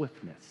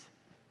swiftness.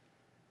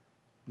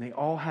 And they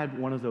all had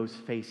one of those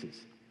faces.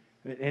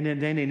 And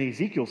then in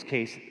Ezekiel's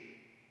case,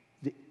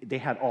 they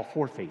had all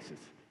 4 faces.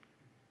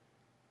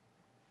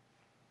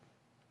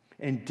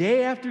 And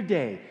day after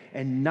day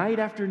and night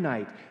after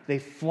night, they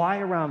fly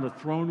around the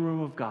throne room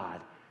of God,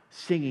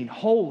 singing,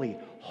 "Holy,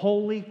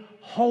 holy,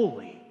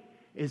 holy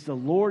is the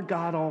Lord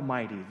God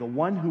Almighty, the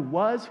one who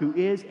was, who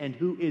is, and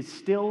who is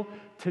still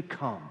to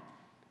come."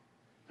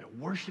 They're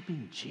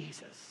worshiping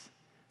Jesus,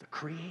 the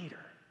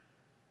Creator.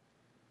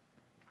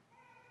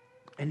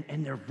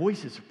 And their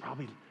voices are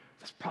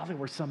that's probably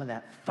where some of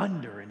that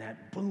thunder and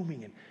that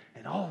booming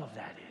and all of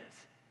that is.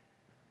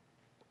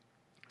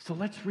 So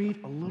let's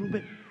read a little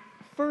bit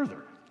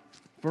further.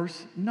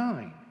 Verse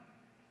 9.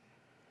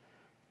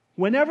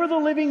 Whenever the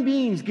living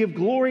beings give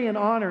glory and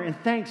honor and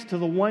thanks to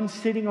the one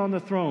sitting on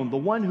the throne, the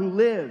one who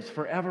lives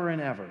forever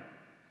and ever,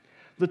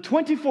 the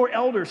 24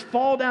 elders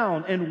fall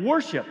down and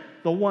worship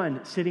the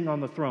one sitting on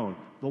the throne,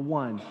 the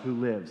one who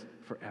lives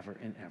forever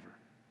and ever.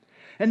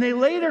 And they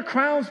lay their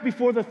crowns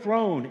before the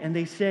throne, and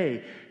they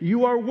say,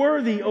 "You are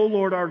worthy, O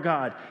Lord our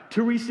God,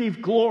 to receive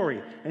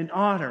glory and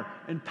honor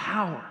and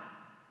power.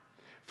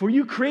 For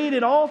you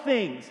created all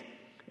things,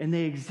 and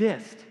they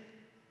exist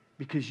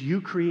because you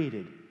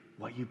created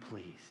what you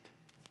pleased."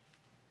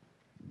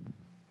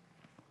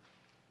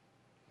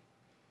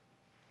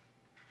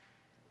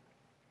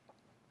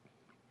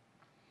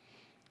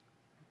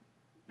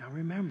 Now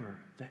remember,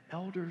 the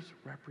elders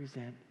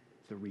represent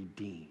the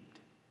redeemed.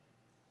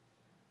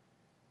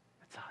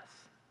 That's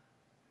us.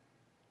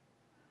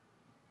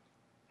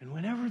 And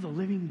whenever the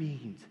living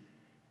beings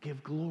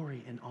give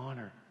glory and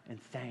honor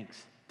and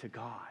thanks to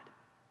God,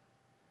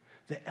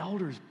 the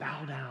elders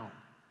bow down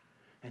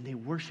and they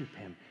worship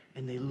him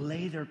and they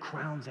lay their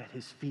crowns at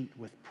his feet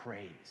with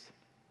praise.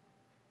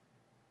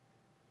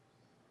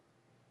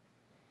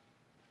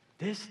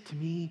 This, to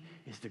me,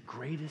 is the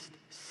greatest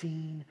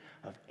scene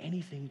of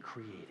anything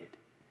created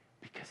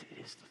because it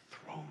is the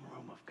throne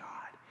room of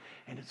God,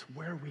 and it's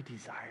where we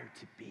desire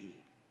to be.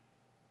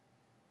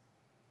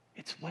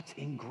 It's what's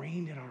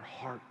ingrained in our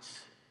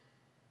hearts.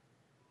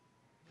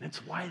 And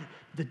that's why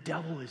the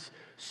devil is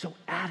so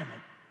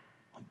adamant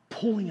on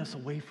pulling us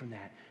away from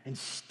that and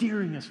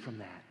steering us from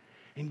that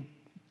and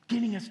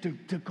getting us to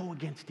go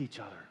against each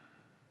other,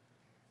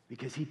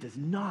 because he does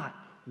not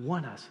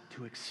want us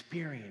to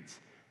experience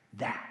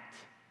that.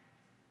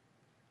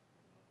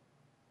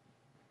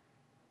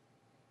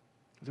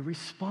 The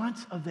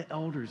response of the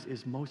elders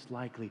is most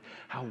likely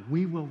how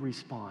we will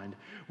respond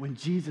when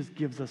Jesus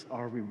gives us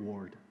our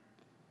reward.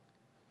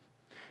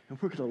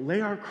 and we're going to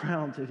lay our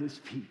crowns at his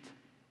feet.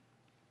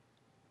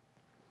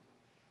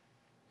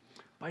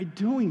 By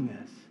doing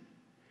this,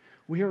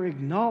 we are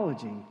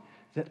acknowledging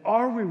that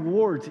our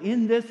rewards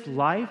in this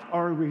life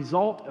are a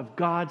result of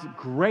God's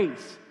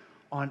grace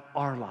on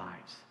our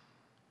lives.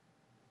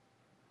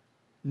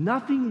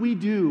 Nothing we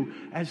do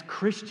as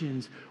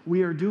Christians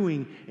we are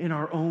doing in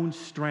our own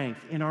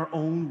strength, in our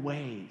own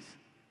ways.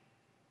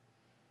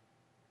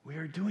 We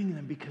are doing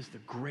them because the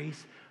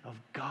grace of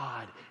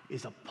God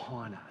is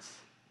upon us.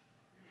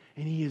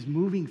 And he is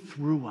moving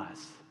through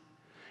us.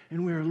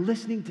 And we are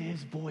listening to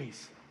his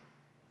voice.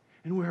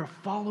 And we are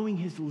following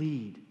his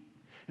lead.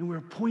 And we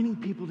are pointing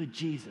people to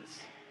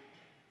Jesus.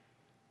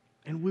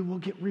 And we will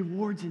get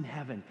rewards in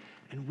heaven.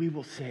 And we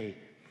will say,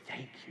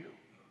 thank you,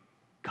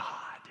 God.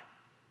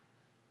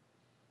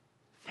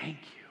 Thank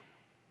you.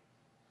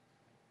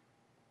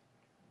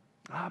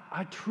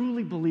 I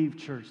truly believe,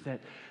 church,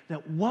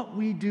 that what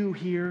we do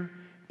here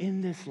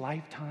in this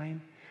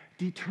lifetime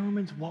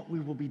determines what we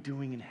will be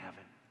doing in heaven.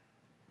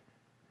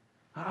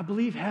 I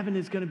believe heaven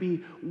is going to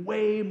be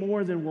way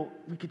more than what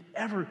we could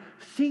ever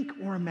think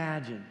or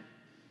imagine.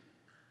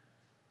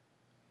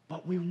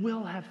 But we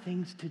will have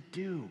things to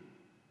do.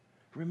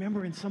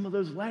 Remember in some of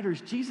those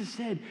letters, Jesus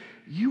said,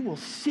 you will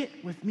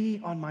sit with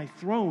me on my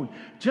throne,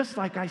 just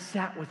like I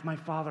sat with my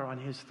Father on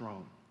his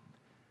throne.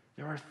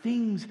 There are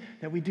things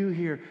that we do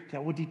here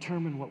that will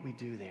determine what we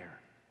do there.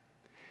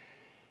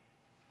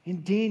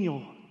 In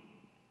Daniel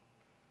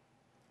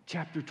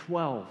chapter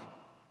 12,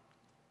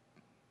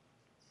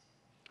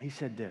 he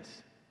said this,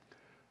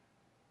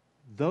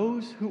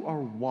 those who are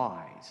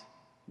wise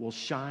will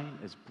shine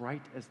as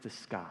bright as the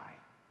sky,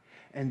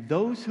 and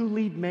those who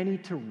lead many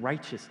to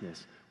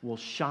righteousness will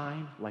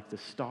shine like the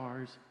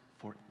stars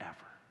forever.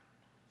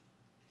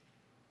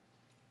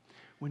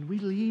 When we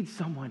lead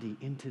somebody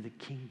into the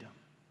kingdom,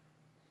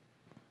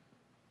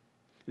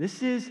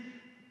 this is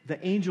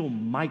the angel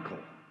Michael.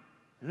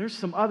 And there's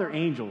some other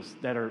angels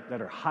that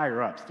are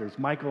higher ups. There's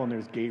Michael and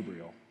there's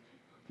Gabriel.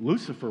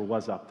 Lucifer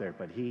was up there,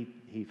 but he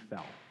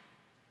fell.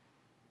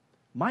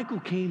 Michael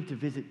came to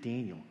visit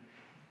Daniel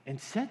and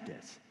said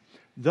this,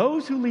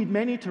 those who lead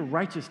many to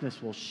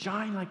righteousness will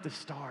shine like the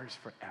stars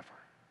forever.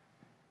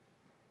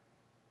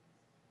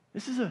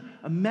 This is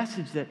a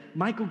message that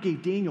Michael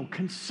gave Daniel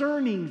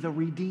concerning the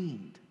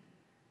redeemed.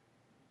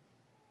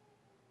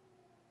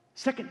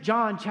 2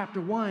 John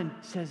chapter 1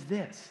 says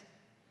this,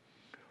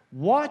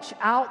 watch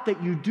out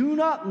that you do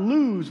not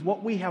lose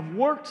what we have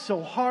worked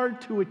so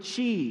hard to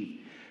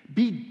achieve.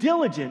 Be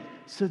diligent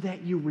so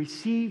that you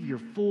receive your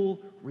full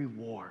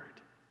reward.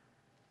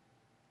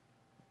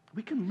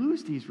 We can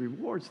lose these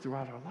rewards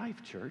throughout our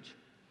life, church.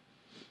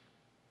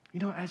 You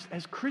know,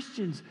 as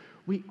Christians,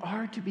 we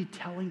are to be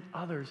telling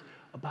others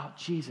about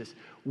Jesus.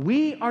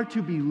 We are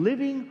to be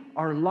living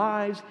our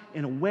lives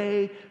in a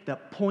way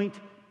that point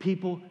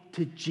people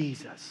to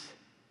Jesus.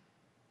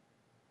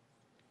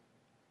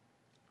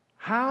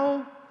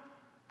 How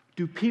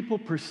do people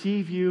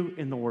perceive you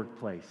in the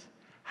workplace?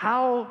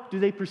 How do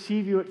they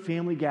perceive you at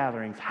family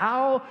gatherings?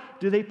 How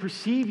do they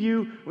perceive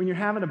you when you're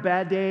having a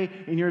bad day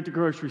and you're at the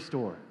grocery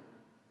store?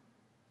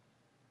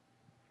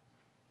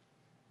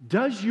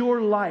 Does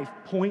your life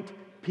point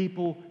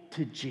people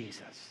to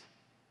Jesus?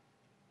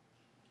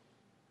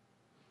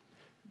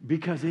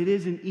 Because it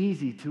isn't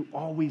easy to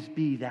always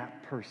be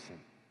that person.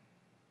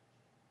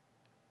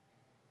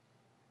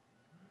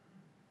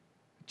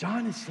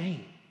 John is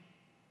saying,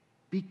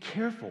 be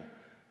careful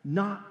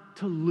not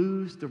to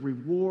lose the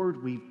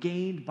reward we've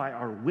gained by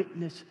our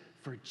witness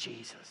for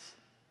Jesus.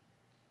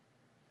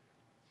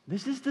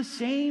 This is the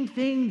same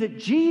thing that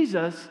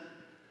Jesus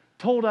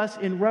told us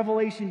in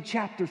Revelation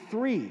chapter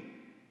 3.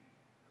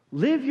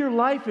 Live your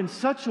life in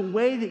such a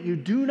way that you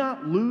do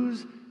not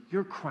lose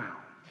your crown.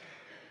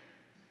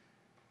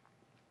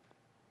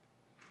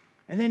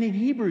 And then in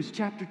Hebrews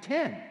chapter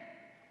 10,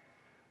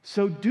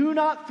 so do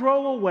not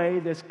throw away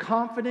this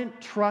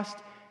confident trust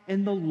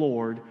in the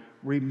Lord.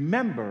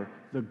 Remember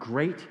the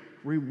great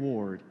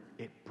reward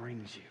it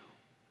brings you.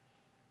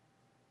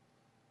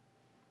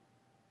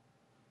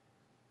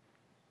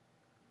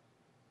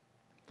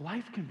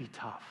 Life can be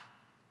tough.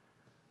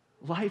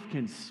 Life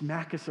can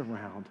smack us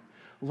around.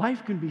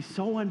 Life can be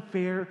so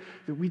unfair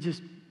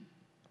that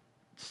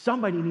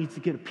somebody needs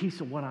to get a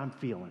piece of what I'm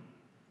feeling.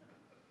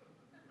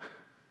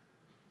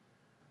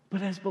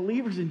 But as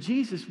believers in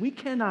Jesus, we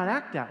cannot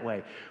act that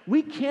way.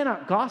 We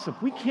cannot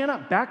gossip. We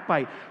cannot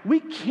backbite.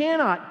 We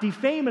cannot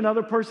defame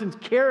another person's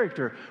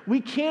character. We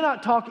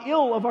cannot talk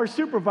ill of our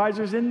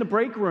supervisors in the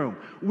break room.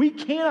 We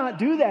cannot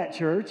do that,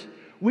 church.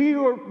 We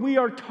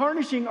are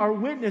tarnishing our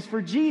witness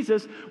for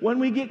Jesus when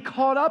we get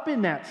caught up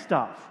in that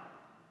stuff.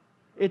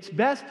 It's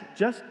best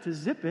just to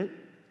zip it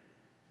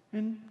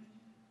and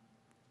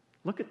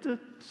look at the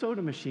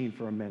soda machine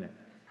for a minute.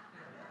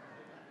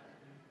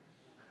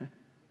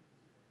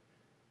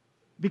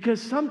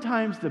 Because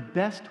sometimes the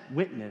best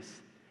witness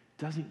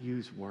doesn't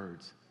use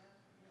words.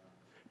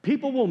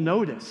 People will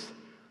notice,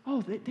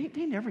 oh,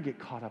 they never get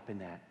caught up in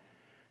that.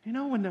 You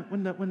know, when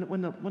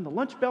the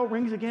lunch bell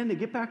rings again, they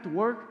get back to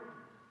work.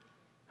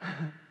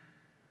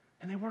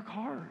 and they work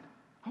hard.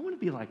 I want to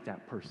be like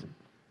that person.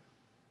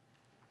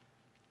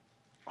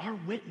 Our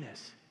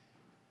witness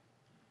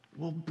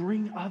will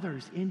bring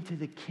others into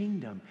the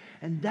kingdom,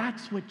 and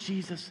that's what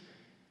Jesus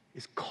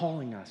is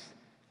calling us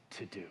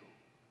to do.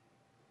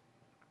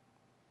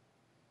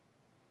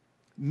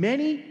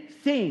 Many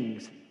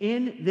things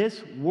in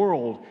this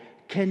world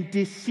can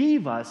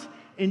deceive us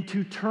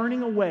into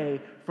turning away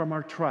from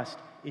our trust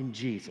in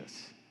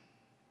Jesus.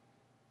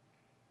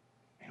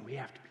 And we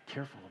have to be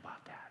careful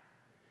about that.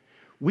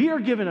 We are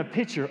given a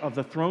picture of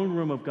the throne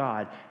room of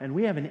God, and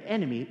we have an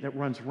enemy that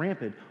runs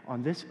rampant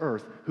on this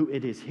earth, who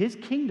it is his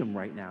kingdom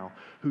right now,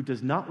 who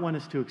does not want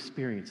us to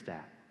experience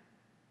that.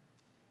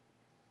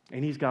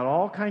 And he's got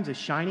all kinds of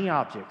shiny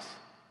objects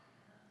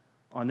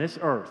on this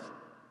earth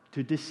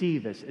to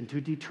deceive us and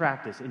to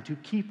detract us and to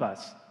keep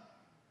us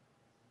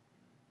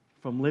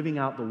from living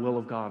out the will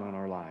of God on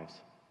our lives.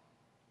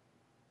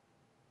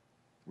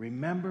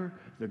 Remember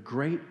the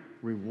great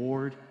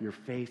reward your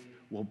faith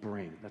will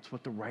bring. That's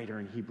what the writer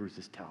in Hebrews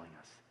is telling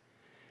us.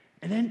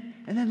 And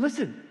then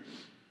listen,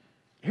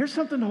 here's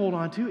something to hold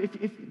on to.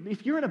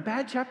 If you're in a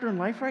bad chapter in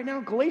life right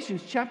now,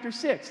 Galatians chapter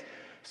 6.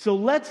 So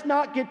let's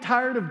not get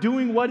tired of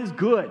doing what is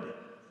good.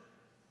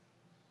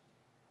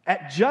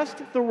 At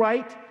just the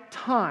right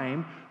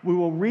time, we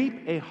will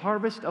reap a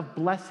harvest of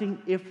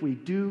blessing if we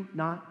do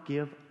not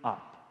give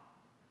up.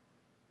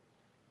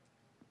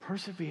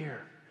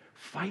 Persevere.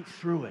 Fight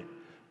through it.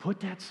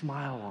 Put that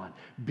smile on.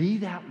 Be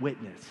that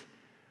witness.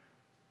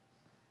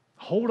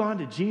 Hold on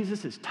to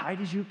Jesus as tight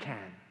as you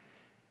can.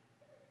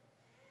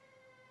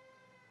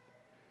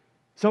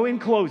 So in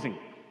closing,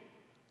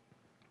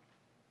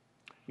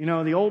 in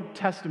the Old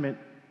Testament,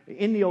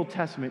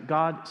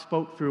 God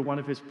spoke through one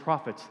of his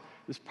prophets.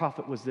 This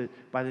prophet was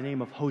by the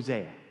name of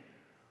Hosea.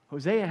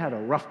 Hosea had a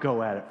rough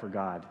go at it for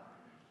God.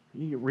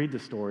 You can read the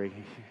story.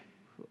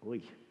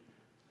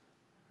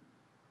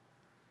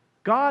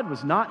 God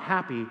was not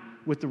happy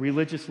with the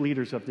religious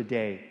leaders of the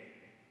day,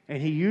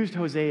 and he used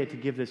Hosea to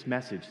give this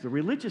message. The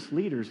religious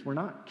leaders were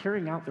not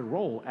carrying out their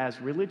role as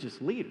religious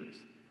leaders.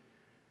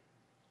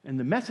 And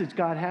the message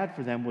God had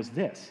for them was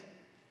this: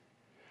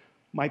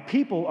 my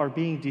people are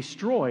being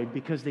destroyed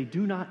because they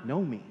do not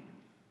know me.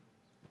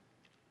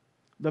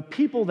 The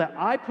people that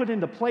I put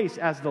into place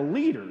as the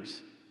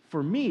leaders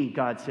for me,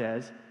 God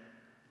says,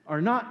 are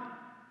not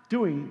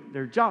doing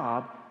their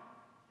job.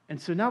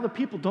 And so now the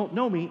people don't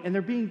know me, and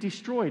they're being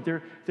destroyed.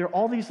 They're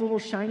all these little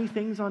shiny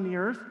things on the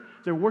earth.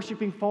 They're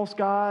worshiping false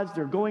gods.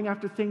 They're going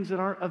after things that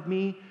aren't of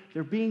me.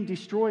 They're being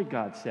destroyed,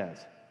 God says.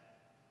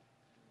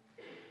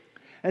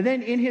 And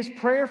then in his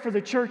prayer for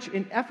the church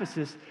in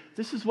Ephesus,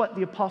 this is what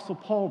the Apostle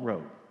Paul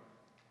wrote.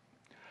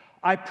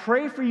 I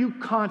pray for you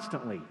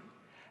constantly,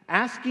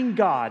 asking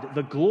God,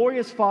 the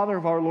glorious Father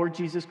of our Lord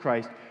Jesus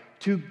Christ,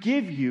 to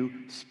give you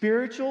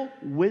spiritual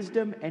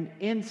wisdom and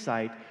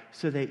insight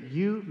so that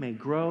you may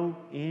grow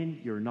in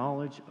your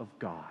knowledge of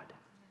God.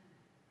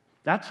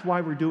 That's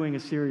why we're doing a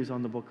series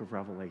on the book of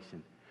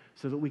Revelation,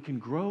 so that we can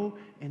grow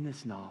in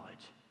this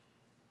knowledge,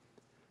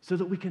 so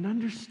that we can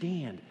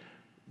understand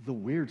the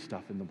weird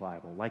stuff in the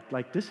Bible.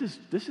 Like this is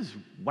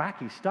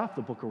wacky stuff,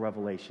 the book of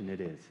Revelation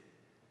it is.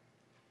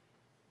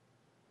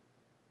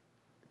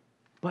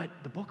 But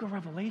the book of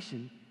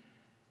Revelation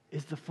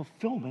is the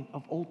fulfillment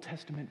of Old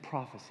Testament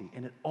prophecy,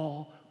 and it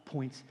all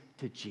points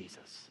to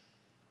Jesus.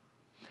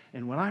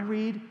 And when I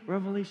read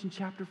Revelation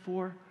chapter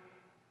 4,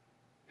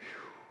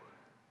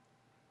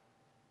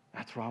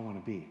 that's where I want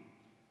to be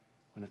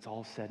when it's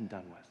all said and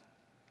done with.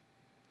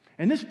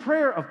 And this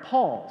prayer of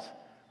Paul's,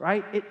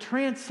 right, it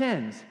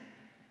transcends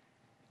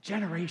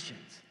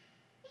generations.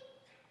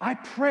 I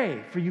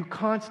pray for you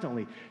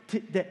constantly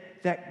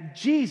that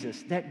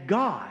Jesus, that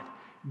God,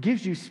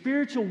 gives you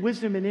spiritual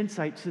wisdom and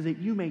insight so that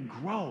you may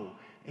grow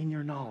in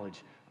your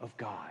knowledge of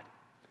God.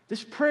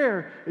 This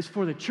prayer is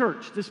for the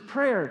church. This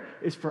prayer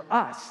is for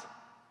us.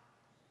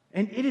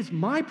 And it is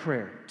my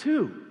prayer,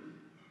 too,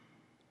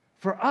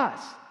 for us,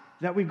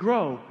 that we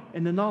grow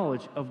in the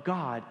knowledge of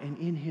God and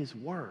in his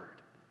word.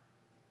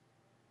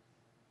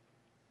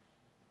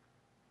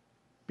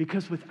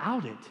 Because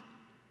without it,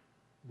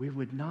 we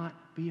would not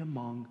be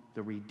among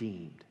the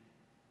redeemed.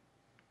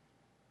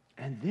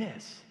 And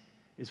this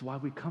is why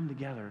we come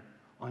together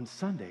on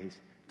Sundays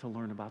to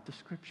learn about the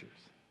Scriptures.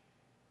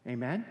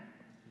 Amen?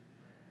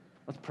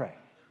 Let's pray.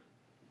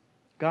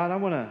 God,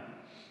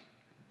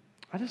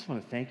 I just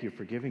want to thank you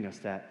for giving us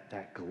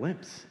that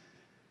glimpse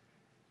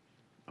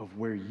of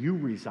where you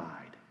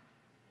reside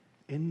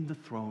in the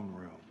throne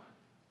room.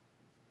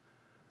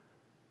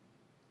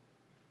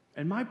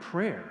 And my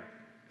prayer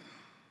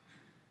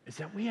is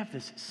that we have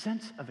this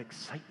sense of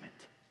excitement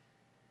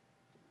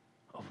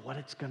of what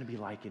it's going to be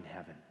like in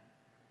heaven,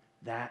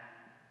 that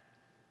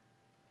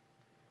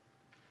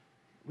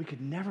we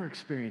could never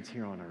experience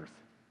here on earth.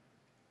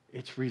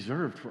 It's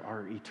reserved for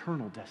our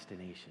eternal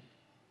destination.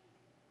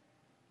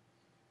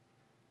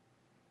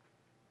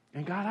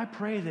 And God, I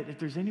pray that if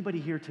there's anybody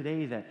here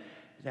today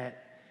that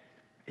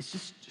is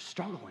just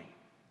struggling,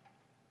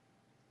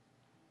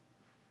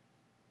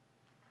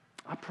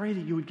 I pray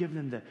that you would give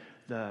them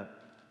the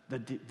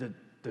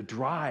the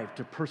drive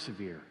to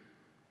persevere.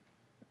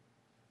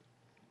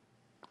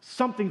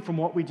 Something from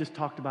what we just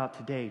talked about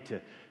today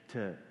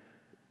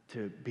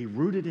to be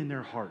rooted in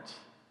their hearts.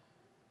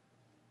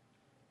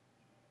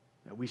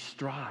 That we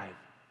strive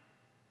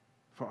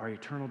for our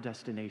eternal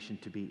destination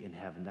to be in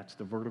heaven. That's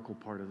the vertical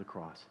part of the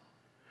cross.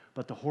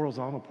 But the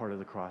horizontal part of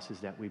the cross is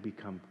that we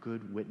become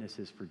good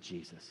witnesses for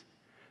Jesus,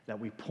 that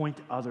we point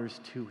others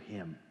to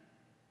him.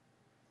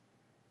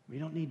 We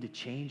don't need to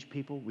change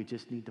people. We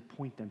just need to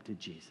point them to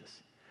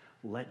Jesus.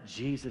 Let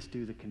Jesus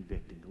do the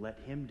convicting. Let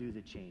him do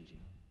the changing.